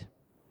head.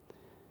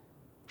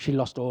 She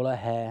lost all her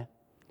hair.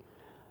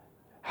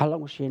 How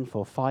long was she in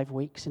for? 5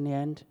 weeks in the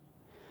end.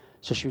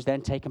 So she was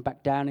then taken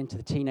back down into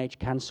the teenage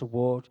cancer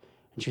ward,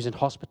 and she was in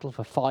hospital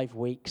for 5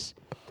 weeks.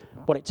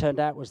 What it turned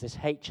out was this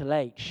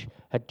HLH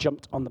had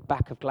jumped on the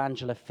back of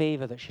glandular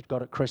fever that she'd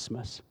got at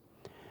Christmas.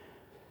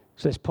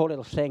 So this poor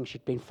little thing,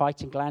 she'd been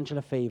fighting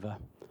glandular fever,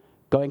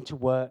 going to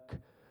work.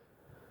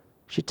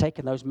 She'd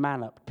taken those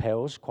man-up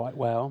pills quite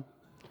well,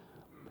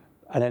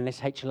 and then this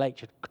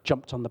HLH had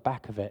jumped on the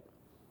back of it.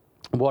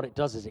 And what it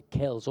does is it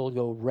kills all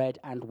your red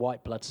and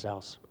white blood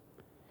cells.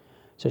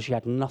 So she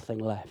had nothing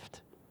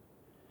left.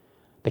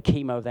 The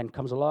chemo then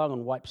comes along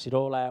and wipes it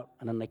all out,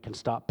 and then they can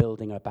start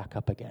building her back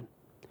up again.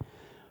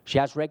 She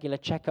has regular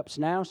checkups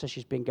now, so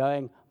she's been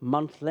going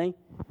monthly.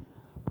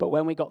 But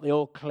when we got the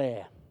all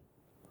clear,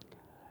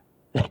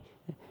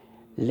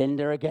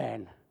 Linda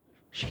again,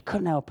 she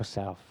couldn't help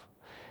herself.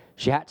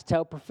 She had to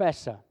tell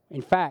Professor.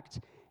 In fact,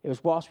 it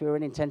was whilst we were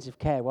in intensive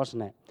care,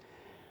 wasn't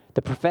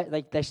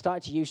it? They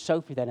started to use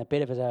Sophie then a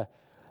bit of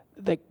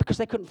because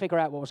they couldn't figure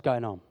out what was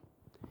going on.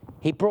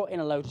 He brought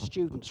in a load of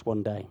students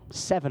one day,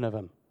 7 of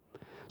them.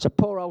 So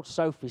poor old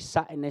Sophie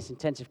sat in this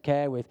intensive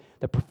care with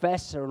the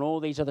professor and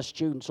all these other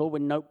students, all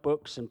with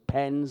notebooks and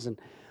pens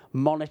and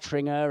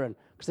monitoring her, and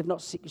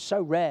because it's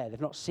so rare, they've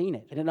not seen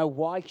it. They didn't know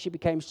why she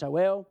became so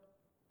ill.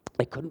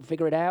 They couldn't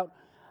figure it out,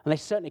 and they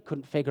certainly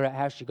couldn't figure out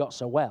how she got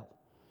so well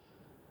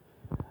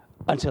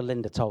until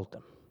Linda told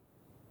them.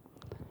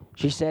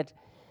 She said,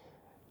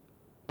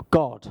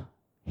 God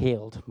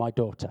healed my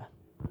daughter.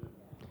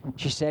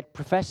 She said,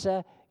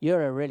 Professor,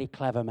 you're a really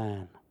clever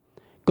man.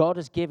 God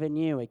has given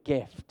you a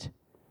gift.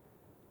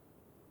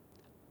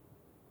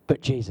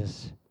 But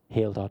Jesus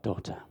healed our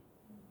daughter.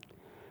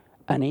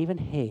 And even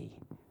he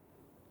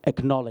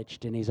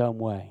acknowledged in his own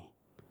way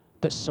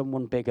that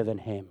someone bigger than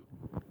him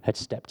had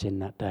stepped in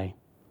that day.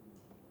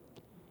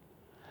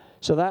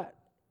 So that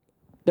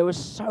there were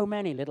so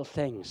many little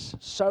things,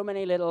 so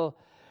many little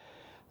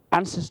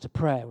answers to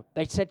prayer.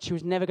 They said she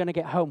was never going to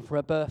get home for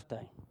her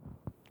birthday.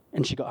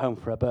 And she got home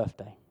for her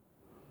birthday.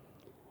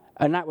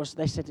 And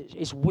they said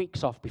it's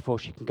weeks off before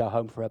she can go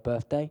home for her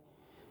birthday.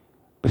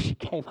 But she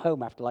came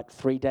home after like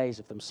 3 days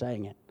of them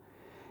saying it.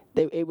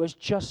 It was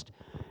just,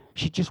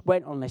 she just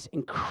went on this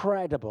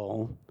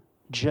incredible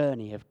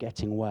journey of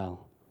getting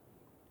well.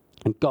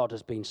 And God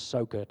has been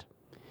so good.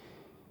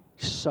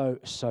 So,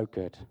 so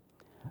good.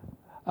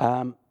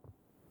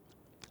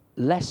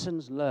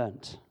 Lessons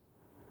learned.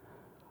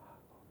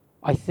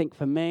 I think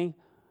for me,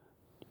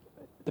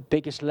 the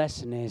biggest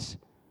lesson is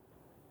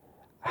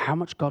how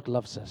much God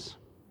loves us.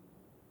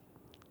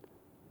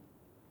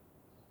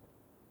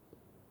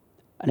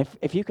 And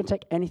if you can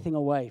take anything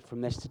away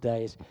from this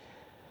today is,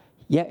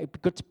 yeah, it'd be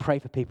good to pray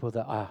for people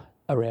that are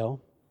ill.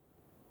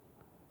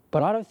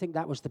 But I don't think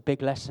that was the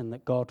big lesson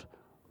that God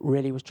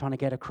really was trying to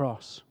get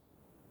across.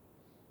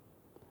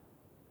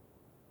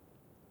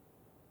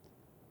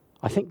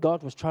 I think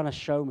God was trying to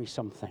show me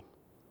something.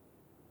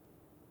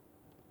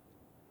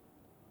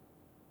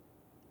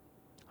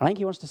 I think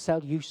he wants to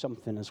sell you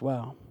something as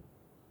well.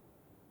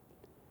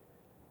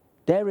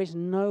 There is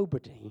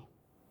nobody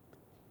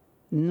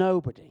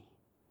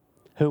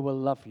who will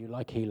love you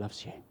like he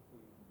loves you.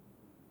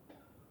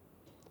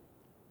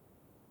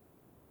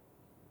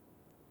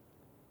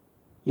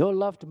 You're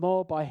loved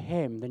more by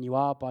him than you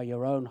are by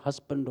your own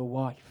husband or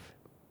wife.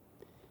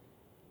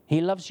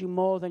 He loves you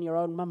more than your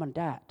own mum and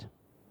dad.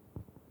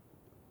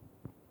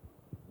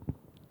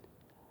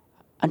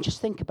 And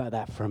just think about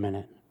that for a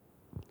minute.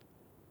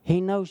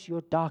 He knows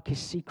your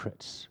darkest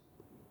secrets.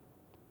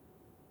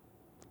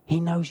 He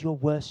knows your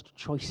worst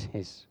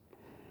choices.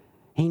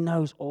 He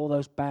knows all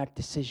those bad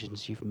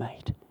decisions you've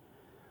made.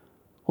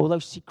 All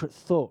those secret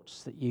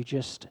thoughts that you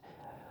just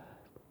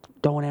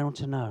don't want anyone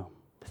to know.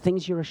 The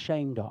things you're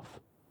ashamed of.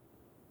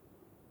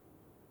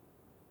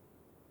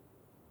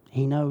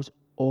 He knows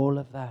all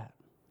of that.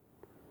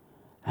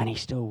 And he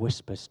still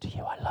whispers to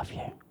you, I love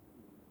you.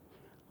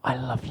 I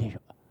love you.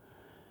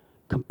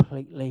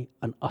 Completely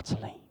and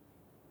utterly.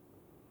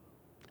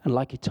 And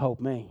like he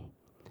told me,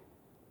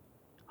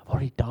 I've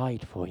already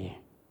died for you.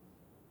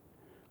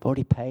 I've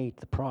already paid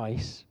the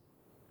price.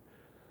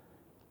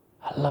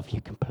 I love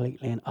you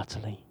completely and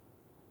utterly.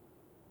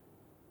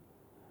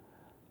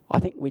 I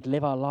think we'd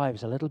live our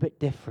lives a little bit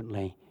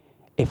differently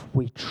if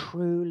we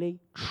truly,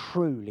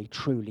 truly,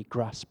 truly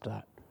grasped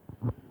that.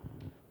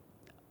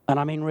 And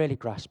I mean really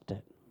grasped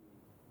it.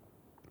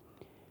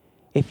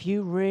 If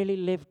you really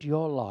lived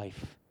your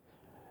life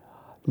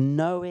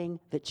knowing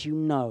that you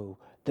know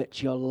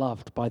that you're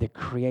loved by the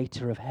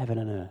creator of heaven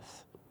and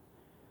earth,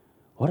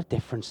 what a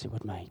difference it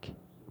would make.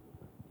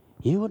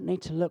 You wouldn't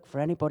need to look for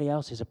anybody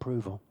else's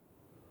approval.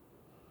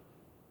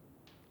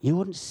 You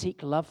wouldn't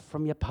seek love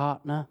from your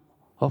partner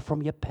or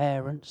from your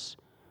parents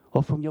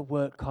or from your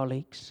work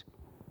colleagues.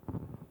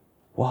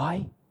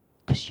 Why?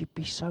 Because you'd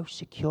be so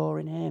secure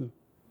in him.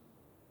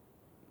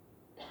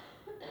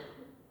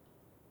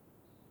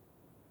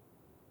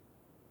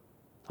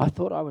 I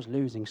thought I was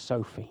losing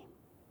Sophie.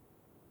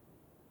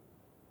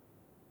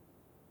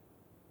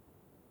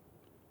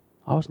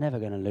 I was never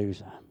going to lose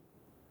her.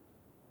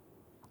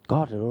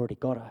 God had already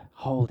got her,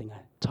 holding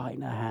her tight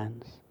in her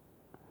hands.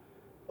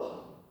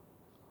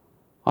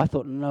 I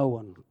thought no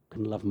one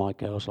can love my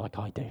girls like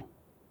I do.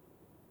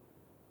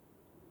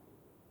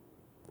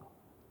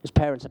 As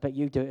parents, I bet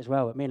you do it as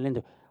well. But me and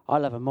Linda, I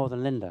love her more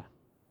than Linda.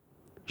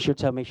 She'll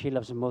tell me she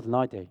loves her more than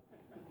I do.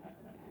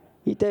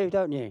 You do,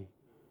 don't you?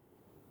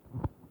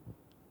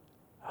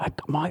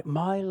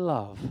 My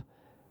love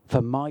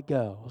for my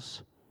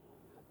girls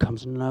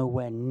comes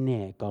nowhere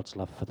near God's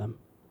love for them.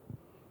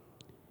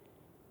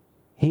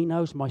 He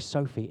knows my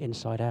Sophie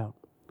inside out.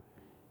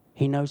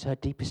 He knows her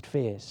deepest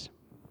fears.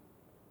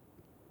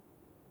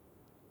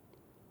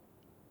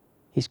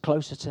 He's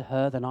closer to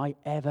her than I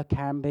ever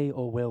can be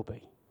or will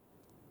be.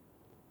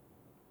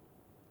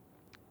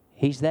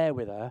 He's there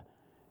with her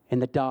in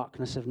the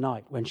darkness of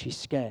night when she's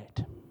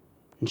scared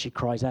and she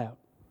cries out.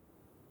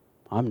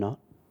 I'm not.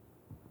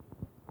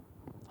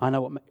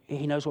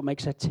 He knows what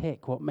makes her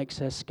tick, what makes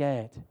her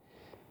scared.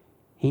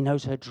 He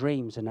knows her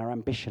dreams and her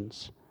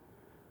ambitions.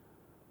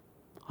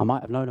 I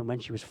might have known him when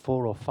she was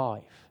 4 or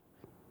 5.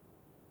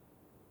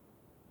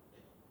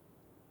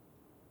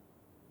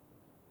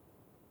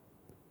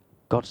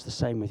 God's the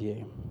same with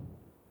you.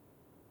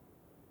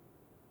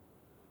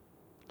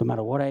 No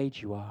matter what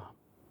age you are,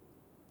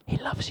 he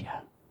loves you.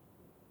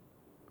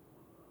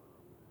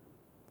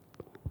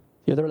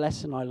 The other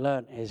lesson I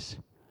learned is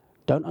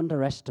don't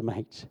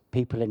underestimate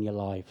people in your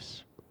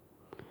lives.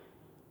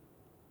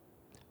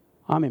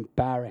 I'm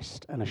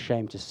embarrassed and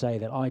ashamed to say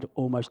that I'd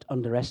almost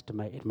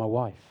underestimated my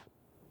wife.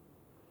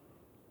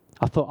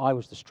 I thought I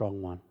was the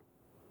strong one.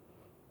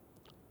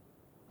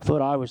 I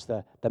thought I was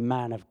the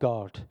man of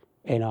God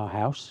in our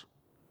house.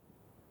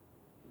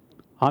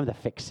 I'm the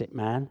fix-it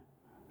man.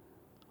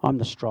 I'm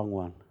the strong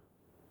one.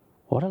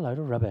 What a load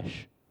of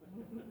rubbish.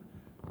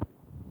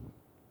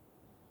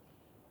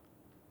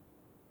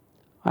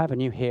 I have a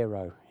new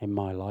hero in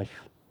my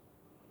life,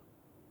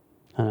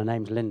 and her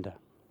name's Linda.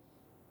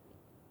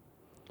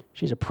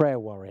 She's a prayer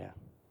warrior.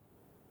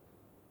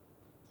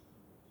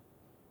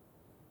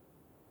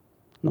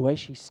 And the way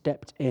she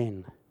stepped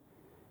in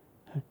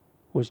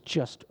was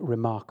just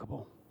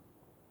remarkable.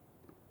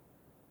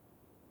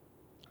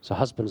 So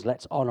husbands,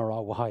 let's honor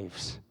our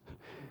wives.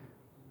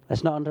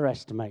 Let's not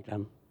underestimate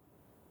them.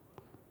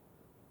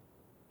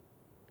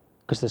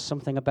 Because there's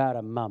something about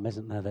a mum,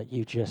 isn't there, that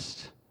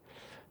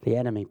the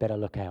enemy better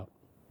look out.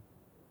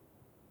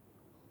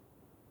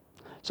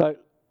 So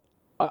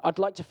I'd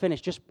like to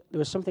finish. There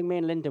was something me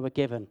and Linda were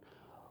given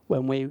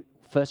when we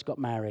first got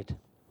married.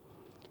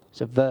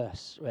 It's a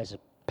verse. There's a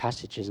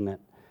passage, isn't it?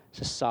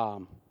 It's a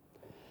psalm.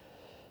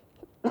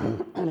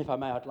 And if I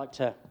may, I'd like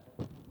to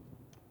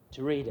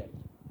read it.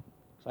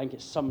 So I think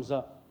it sums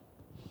up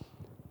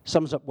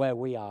where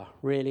we are.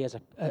 Really,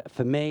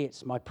 for me,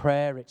 it's my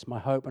prayer, it's my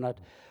hope, and I'd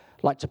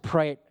like to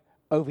pray it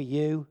over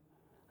you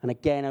and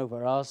again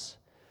over us.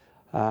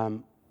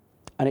 And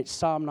it's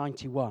Psalm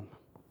 91.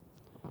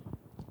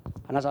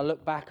 And as I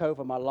look back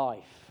over my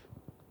life,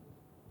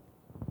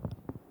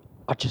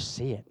 I just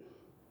see it.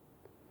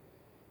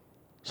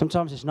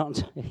 Sometimes it's not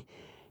until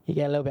you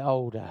get a little bit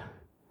older.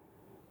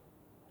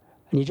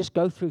 And you just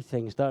go through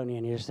things, don't you?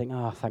 And you just think,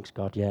 thanks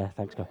God, yeah,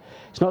 thanks God.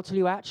 It's not until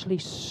you actually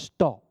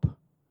stop,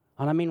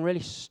 and I mean really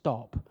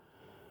stop,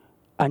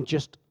 and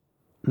just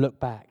look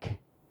back.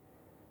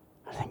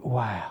 I think,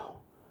 wow,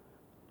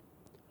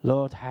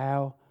 Lord,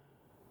 how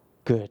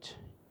good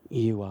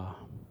you are.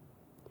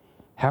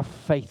 How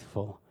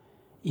faithful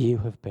you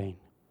have been.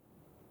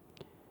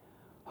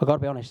 I've got to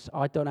be honest,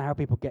 I don't know how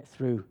people get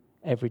through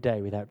every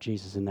day without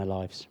Jesus in their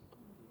lives.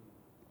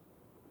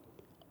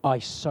 I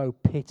so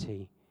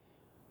pity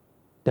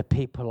the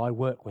people I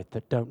work with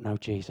that don't know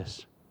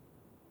Jesus.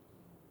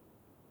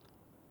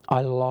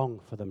 I long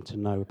for them to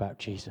know about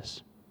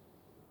Jesus.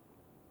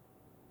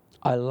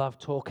 I love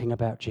talking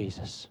about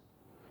Jesus.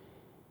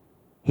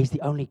 He's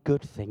the only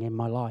good thing in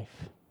my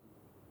life.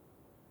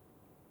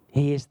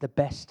 He is the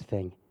best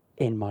thing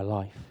in my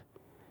life.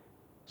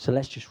 So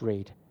let's just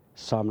read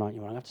Psalm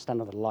 91. I have to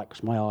stand under the light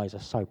because my eyes are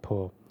so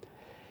poor.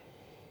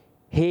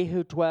 He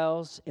who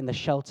dwells in the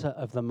shelter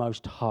of the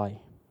Most High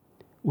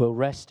will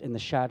rest in the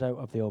shadow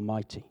of the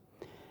Almighty.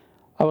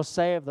 I will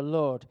say of the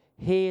Lord,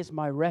 He is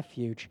my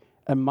refuge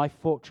and my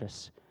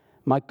fortress,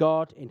 my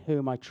God in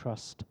whom I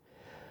trust.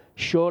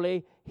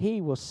 Surely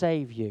He will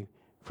save you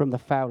from the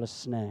fowler's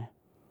snare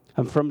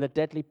and from the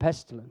deadly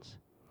pestilence.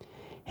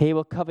 He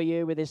will cover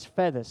you with His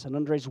feathers, and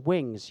under His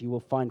wings you will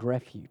find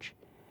refuge.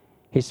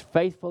 His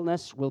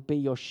faithfulness will be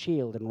your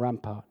shield and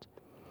rampart.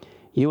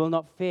 You will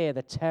not fear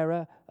the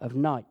terror of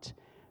night,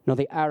 nor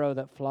the arrow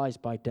that flies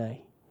by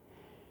day,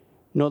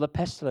 nor the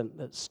pestilence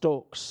that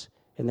stalks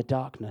in the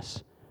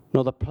darkness,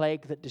 nor the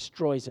plague that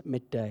destroys at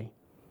midday.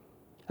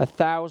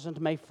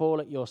 1,000 may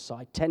fall at your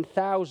side,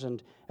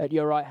 10,000 at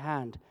your right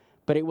hand,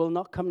 but it will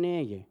not come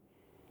near you.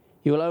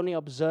 You will only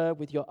observe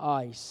with your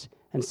eyes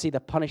and see the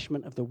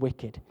punishment of the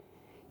wicked.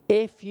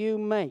 If you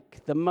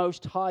make the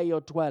Most High your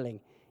dwelling,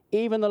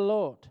 even the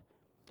Lord,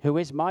 who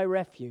is my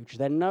refuge,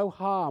 then no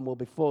harm will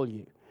befall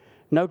you.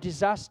 No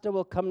disaster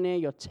will come near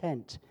your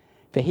tent,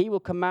 for He will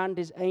command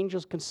His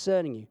angels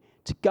concerning you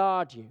to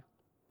guard you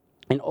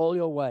in all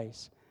your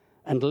ways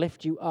and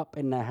lift you up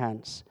in their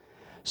hands,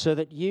 so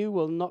that you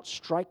will not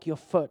strike your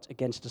foot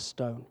against a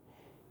stone.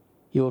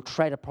 You will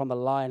tread upon the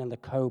lion and the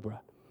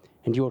cobra,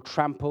 and you will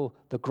trample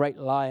the great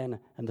lion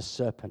and the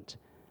serpent.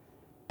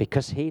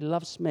 Because He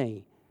loves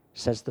me,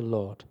 says the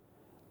Lord,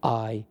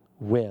 I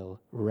will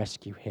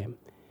rescue him.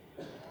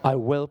 I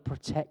will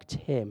protect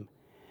him,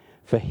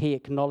 for he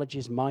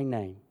acknowledges my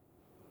name.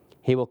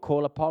 He will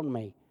call upon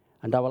me,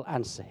 and I will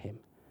answer him.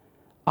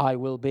 I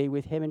will be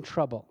with him in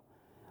trouble.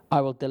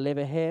 I will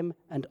deliver him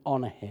and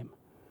honor him.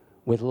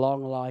 With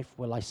long life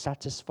will I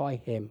satisfy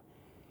him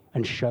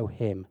and show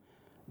him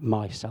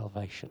my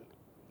salvation.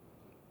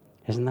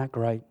 Isn't that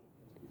great?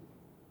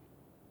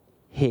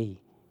 He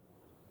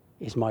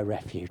is my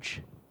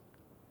refuge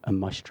and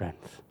my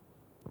strength.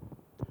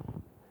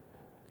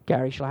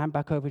 Gary, shall I hand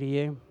back over to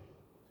you?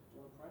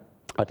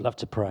 I'd love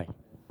to pray.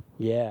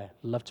 Yeah,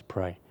 love to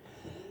pray.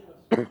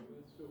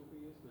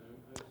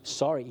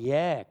 Sorry,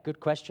 yeah, good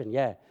question,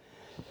 yeah.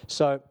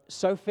 So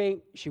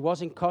Sophie, she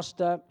was in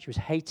Costa. She was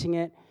hating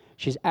it.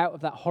 She's out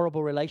of that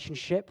horrible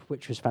relationship,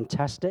 which was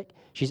fantastic.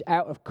 She's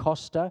out of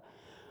Costa.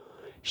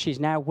 She's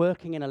now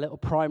working in a little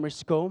primary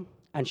school,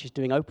 and she's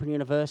doing Open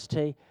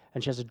University,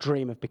 and she has a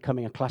dream of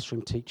becoming a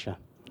classroom teacher,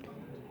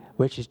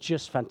 which is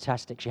just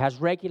fantastic. She has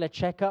regular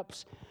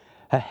checkups.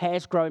 Her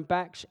hair's growing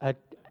back. Her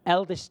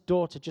eldest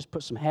daughter just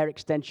put some hair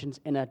extensions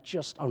in her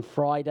just on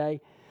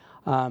Friday.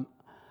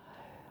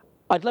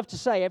 I'd love to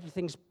say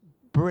everything's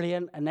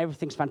brilliant and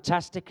everything's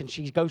fantastic, and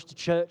she goes to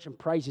church and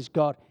praises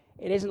God.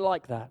 It isn't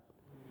like that.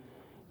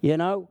 You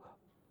know,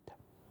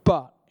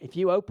 but if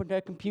you opened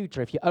her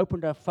computer, if you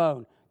opened her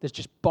phone, there's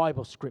just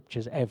Bible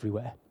scriptures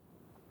everywhere.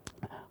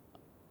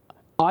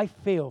 I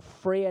feel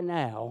freer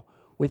now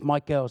with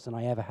my girls than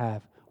I ever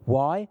have.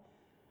 Why?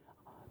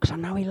 Because I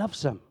know He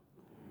loves them.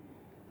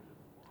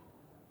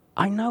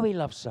 I know He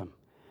loves them.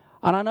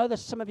 And I know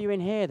there's some of you in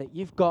here that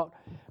you've got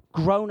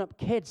grown-up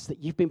kids that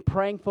you've been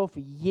praying for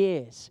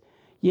years.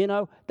 You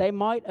know, they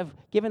might have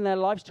given their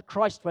lives to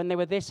Christ when they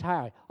were this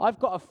high. I've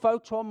got a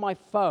photo on my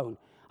phone.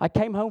 I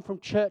came home from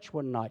church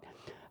one night,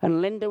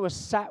 and Linda was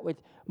sat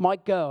with my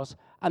girls,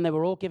 and they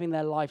were all giving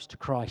their lives to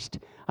Christ.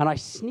 And I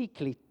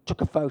sneakily took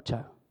a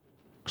photo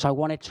because I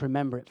wanted to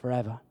remember it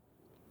forever.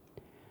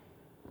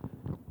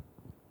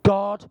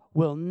 God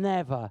will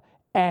never,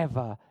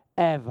 ever,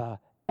 ever,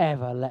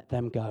 ever let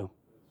them go.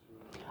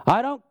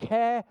 I don't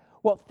care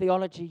what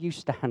theology you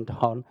stand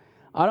on.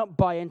 I don't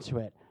buy into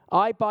it.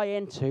 I buy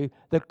into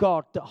the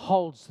God that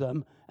holds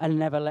them and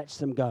never lets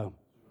them go.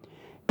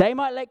 They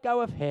might let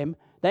go of Him.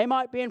 They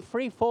might be in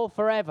free fall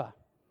forever.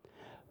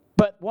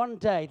 But one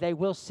day they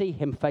will see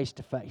Him face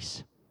to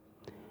face.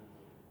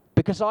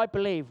 Because I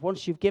believe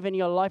once you've given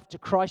your life to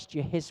Christ,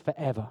 you're His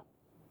forever.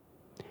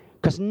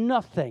 Because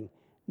nothing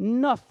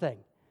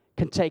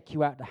can take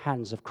you out of the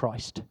hands of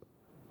Christ. It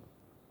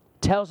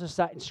tells us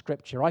that in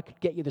Scripture. I could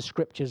get you the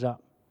Scriptures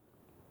up.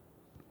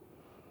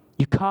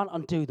 You can't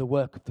undo the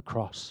work of the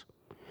cross.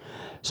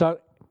 So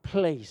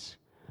please,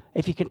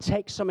 if you can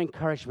take some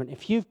encouragement,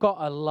 if you've got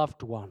a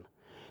loved one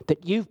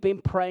that you've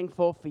been praying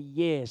for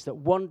years, that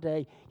one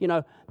day, you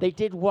know, they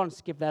did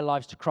once give their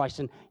lives to Christ,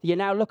 and you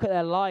now look at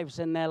their lives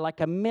and they're like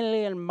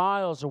 1,000,000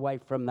 miles away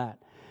from that.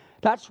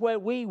 That's where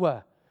we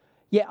were.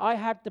 Yeah,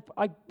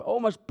 I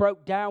almost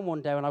broke down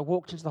one day when I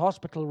walked into the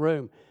hospital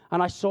room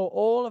and I saw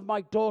all of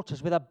my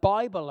daughters with a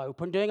Bible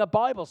open doing a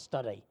Bible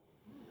study.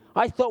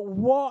 I thought,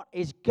 what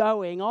is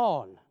going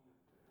on?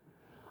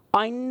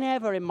 I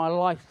never in my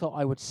life thought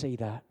I would see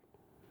that.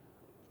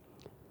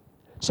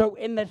 So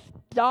in the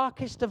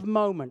darkest of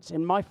moments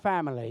in my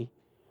family,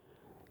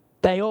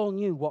 they all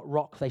knew what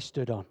rock they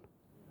stood on.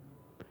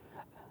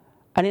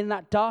 And in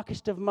that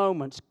darkest of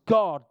moments,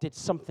 God did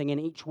something in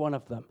each one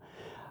of them.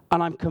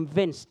 And I'm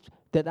convinced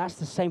that that's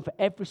the same for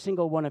every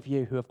single one of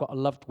you who have got a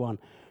loved one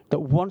that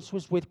once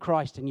was with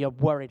Christ and you're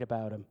worried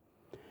about him.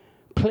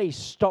 Please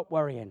stop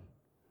worrying.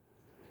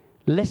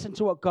 Listen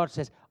to what God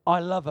says. I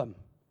love them.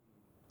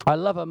 I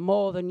love them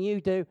more than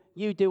you do.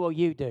 You do or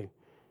you do.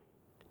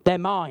 They're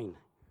mine.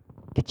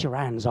 Get your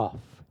hands off,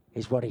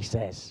 is what He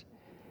says.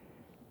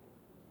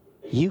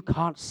 You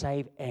can't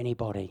save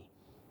anybody.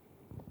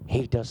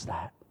 He does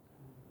that.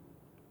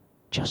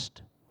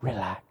 Just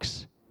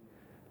relax.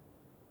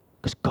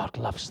 Because God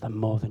loves them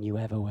more than you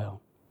ever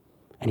will.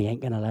 And He ain't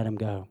going to let them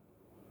go.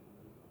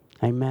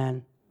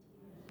 Amen.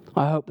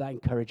 I hope that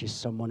encourages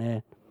someone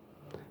here.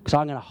 Because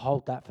I'm going to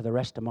hold that for the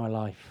rest of my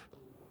life.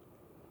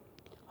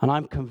 And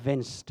I'm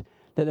convinced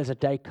that there's a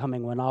day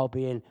coming when I'll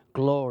be in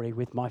glory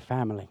with my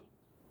family.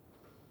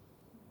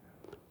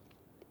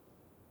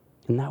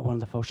 Isn't that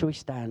wonderful? Shall we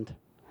stand?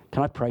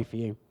 Can I pray for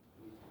you?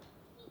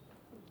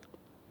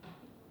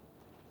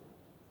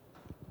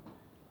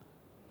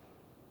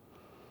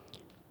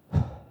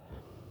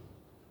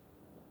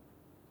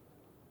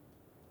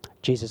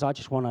 Jesus, I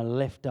just want to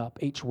lift up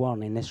each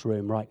one in this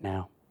room right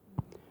now.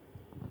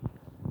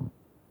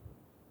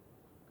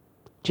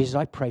 Jesus,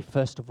 I pray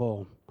first of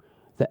all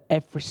that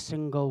every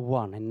single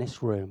one in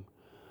this room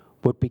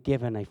would be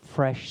given a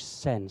fresh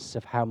sense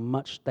of how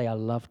much they are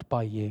loved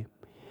by you.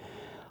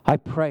 I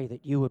pray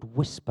that you would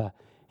whisper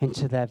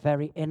into their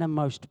very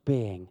innermost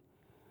being,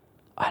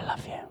 I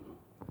love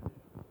you.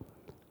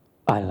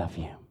 I love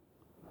you.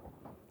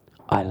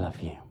 I love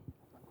you.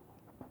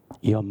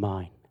 You're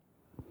mine.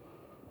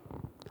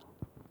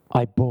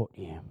 I bought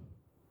you.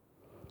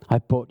 I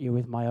bought you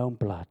with my own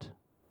blood.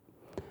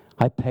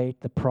 I paid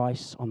the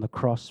price on the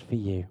cross for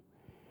you.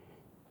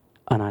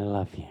 And I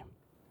love you.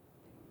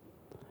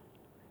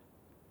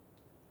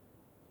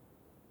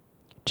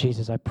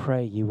 Jesus, I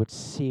pray you would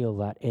seal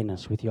that in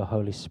us with your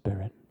Holy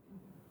Spirit.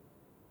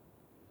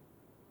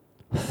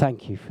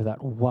 Thank you for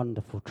that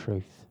wonderful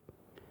truth.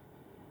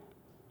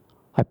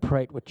 I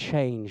pray it would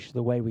change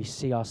the way we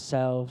see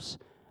ourselves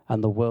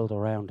and the world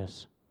around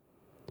us.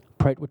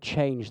 Pray it would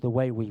change the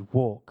way we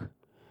walk,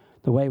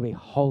 the way we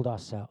hold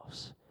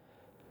ourselves,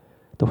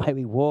 the way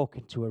we walk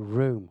into a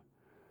room,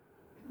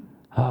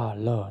 Oh,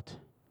 Lord,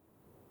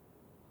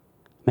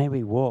 may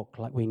we walk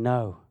like we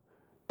know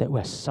that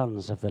we're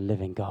sons of the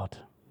living God.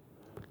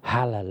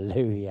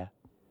 Hallelujah.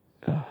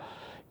 Oh,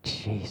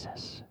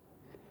 Jesus.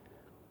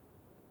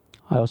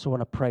 I also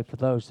want to pray for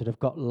those that have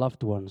got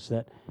loved ones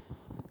that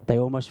they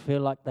almost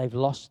feel like they've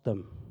lost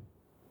them.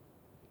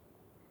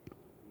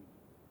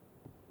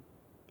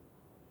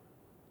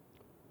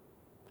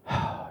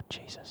 Oh,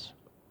 Jesus.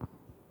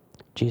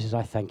 Jesus,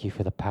 I thank you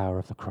for the power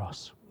of the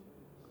cross.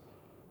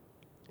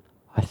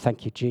 I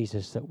thank you,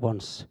 Jesus, that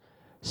once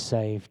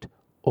saved,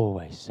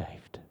 always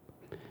saved.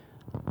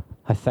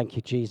 I thank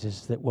you,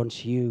 Jesus, that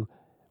once you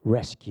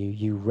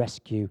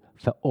rescue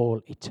for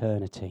all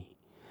eternity.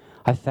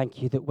 I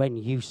thank you that when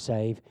you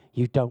save,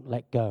 you don't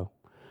let go.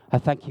 I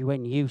thank you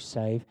when you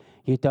save,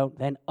 you don't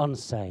then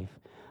unsave.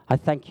 I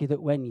thank you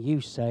that when you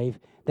save,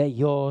 they're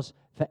yours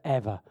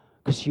forever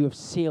because you have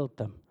sealed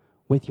them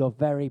with your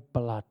very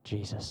blood,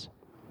 Jesus.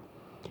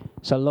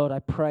 So, Lord, I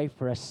pray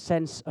for a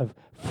sense of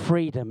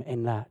freedom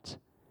in that.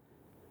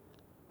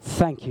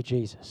 Thank you,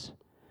 Jesus.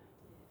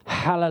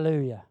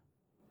 Hallelujah.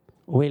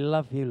 We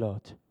love you,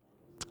 Lord.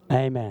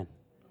 Amen.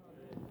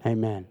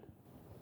 Amen.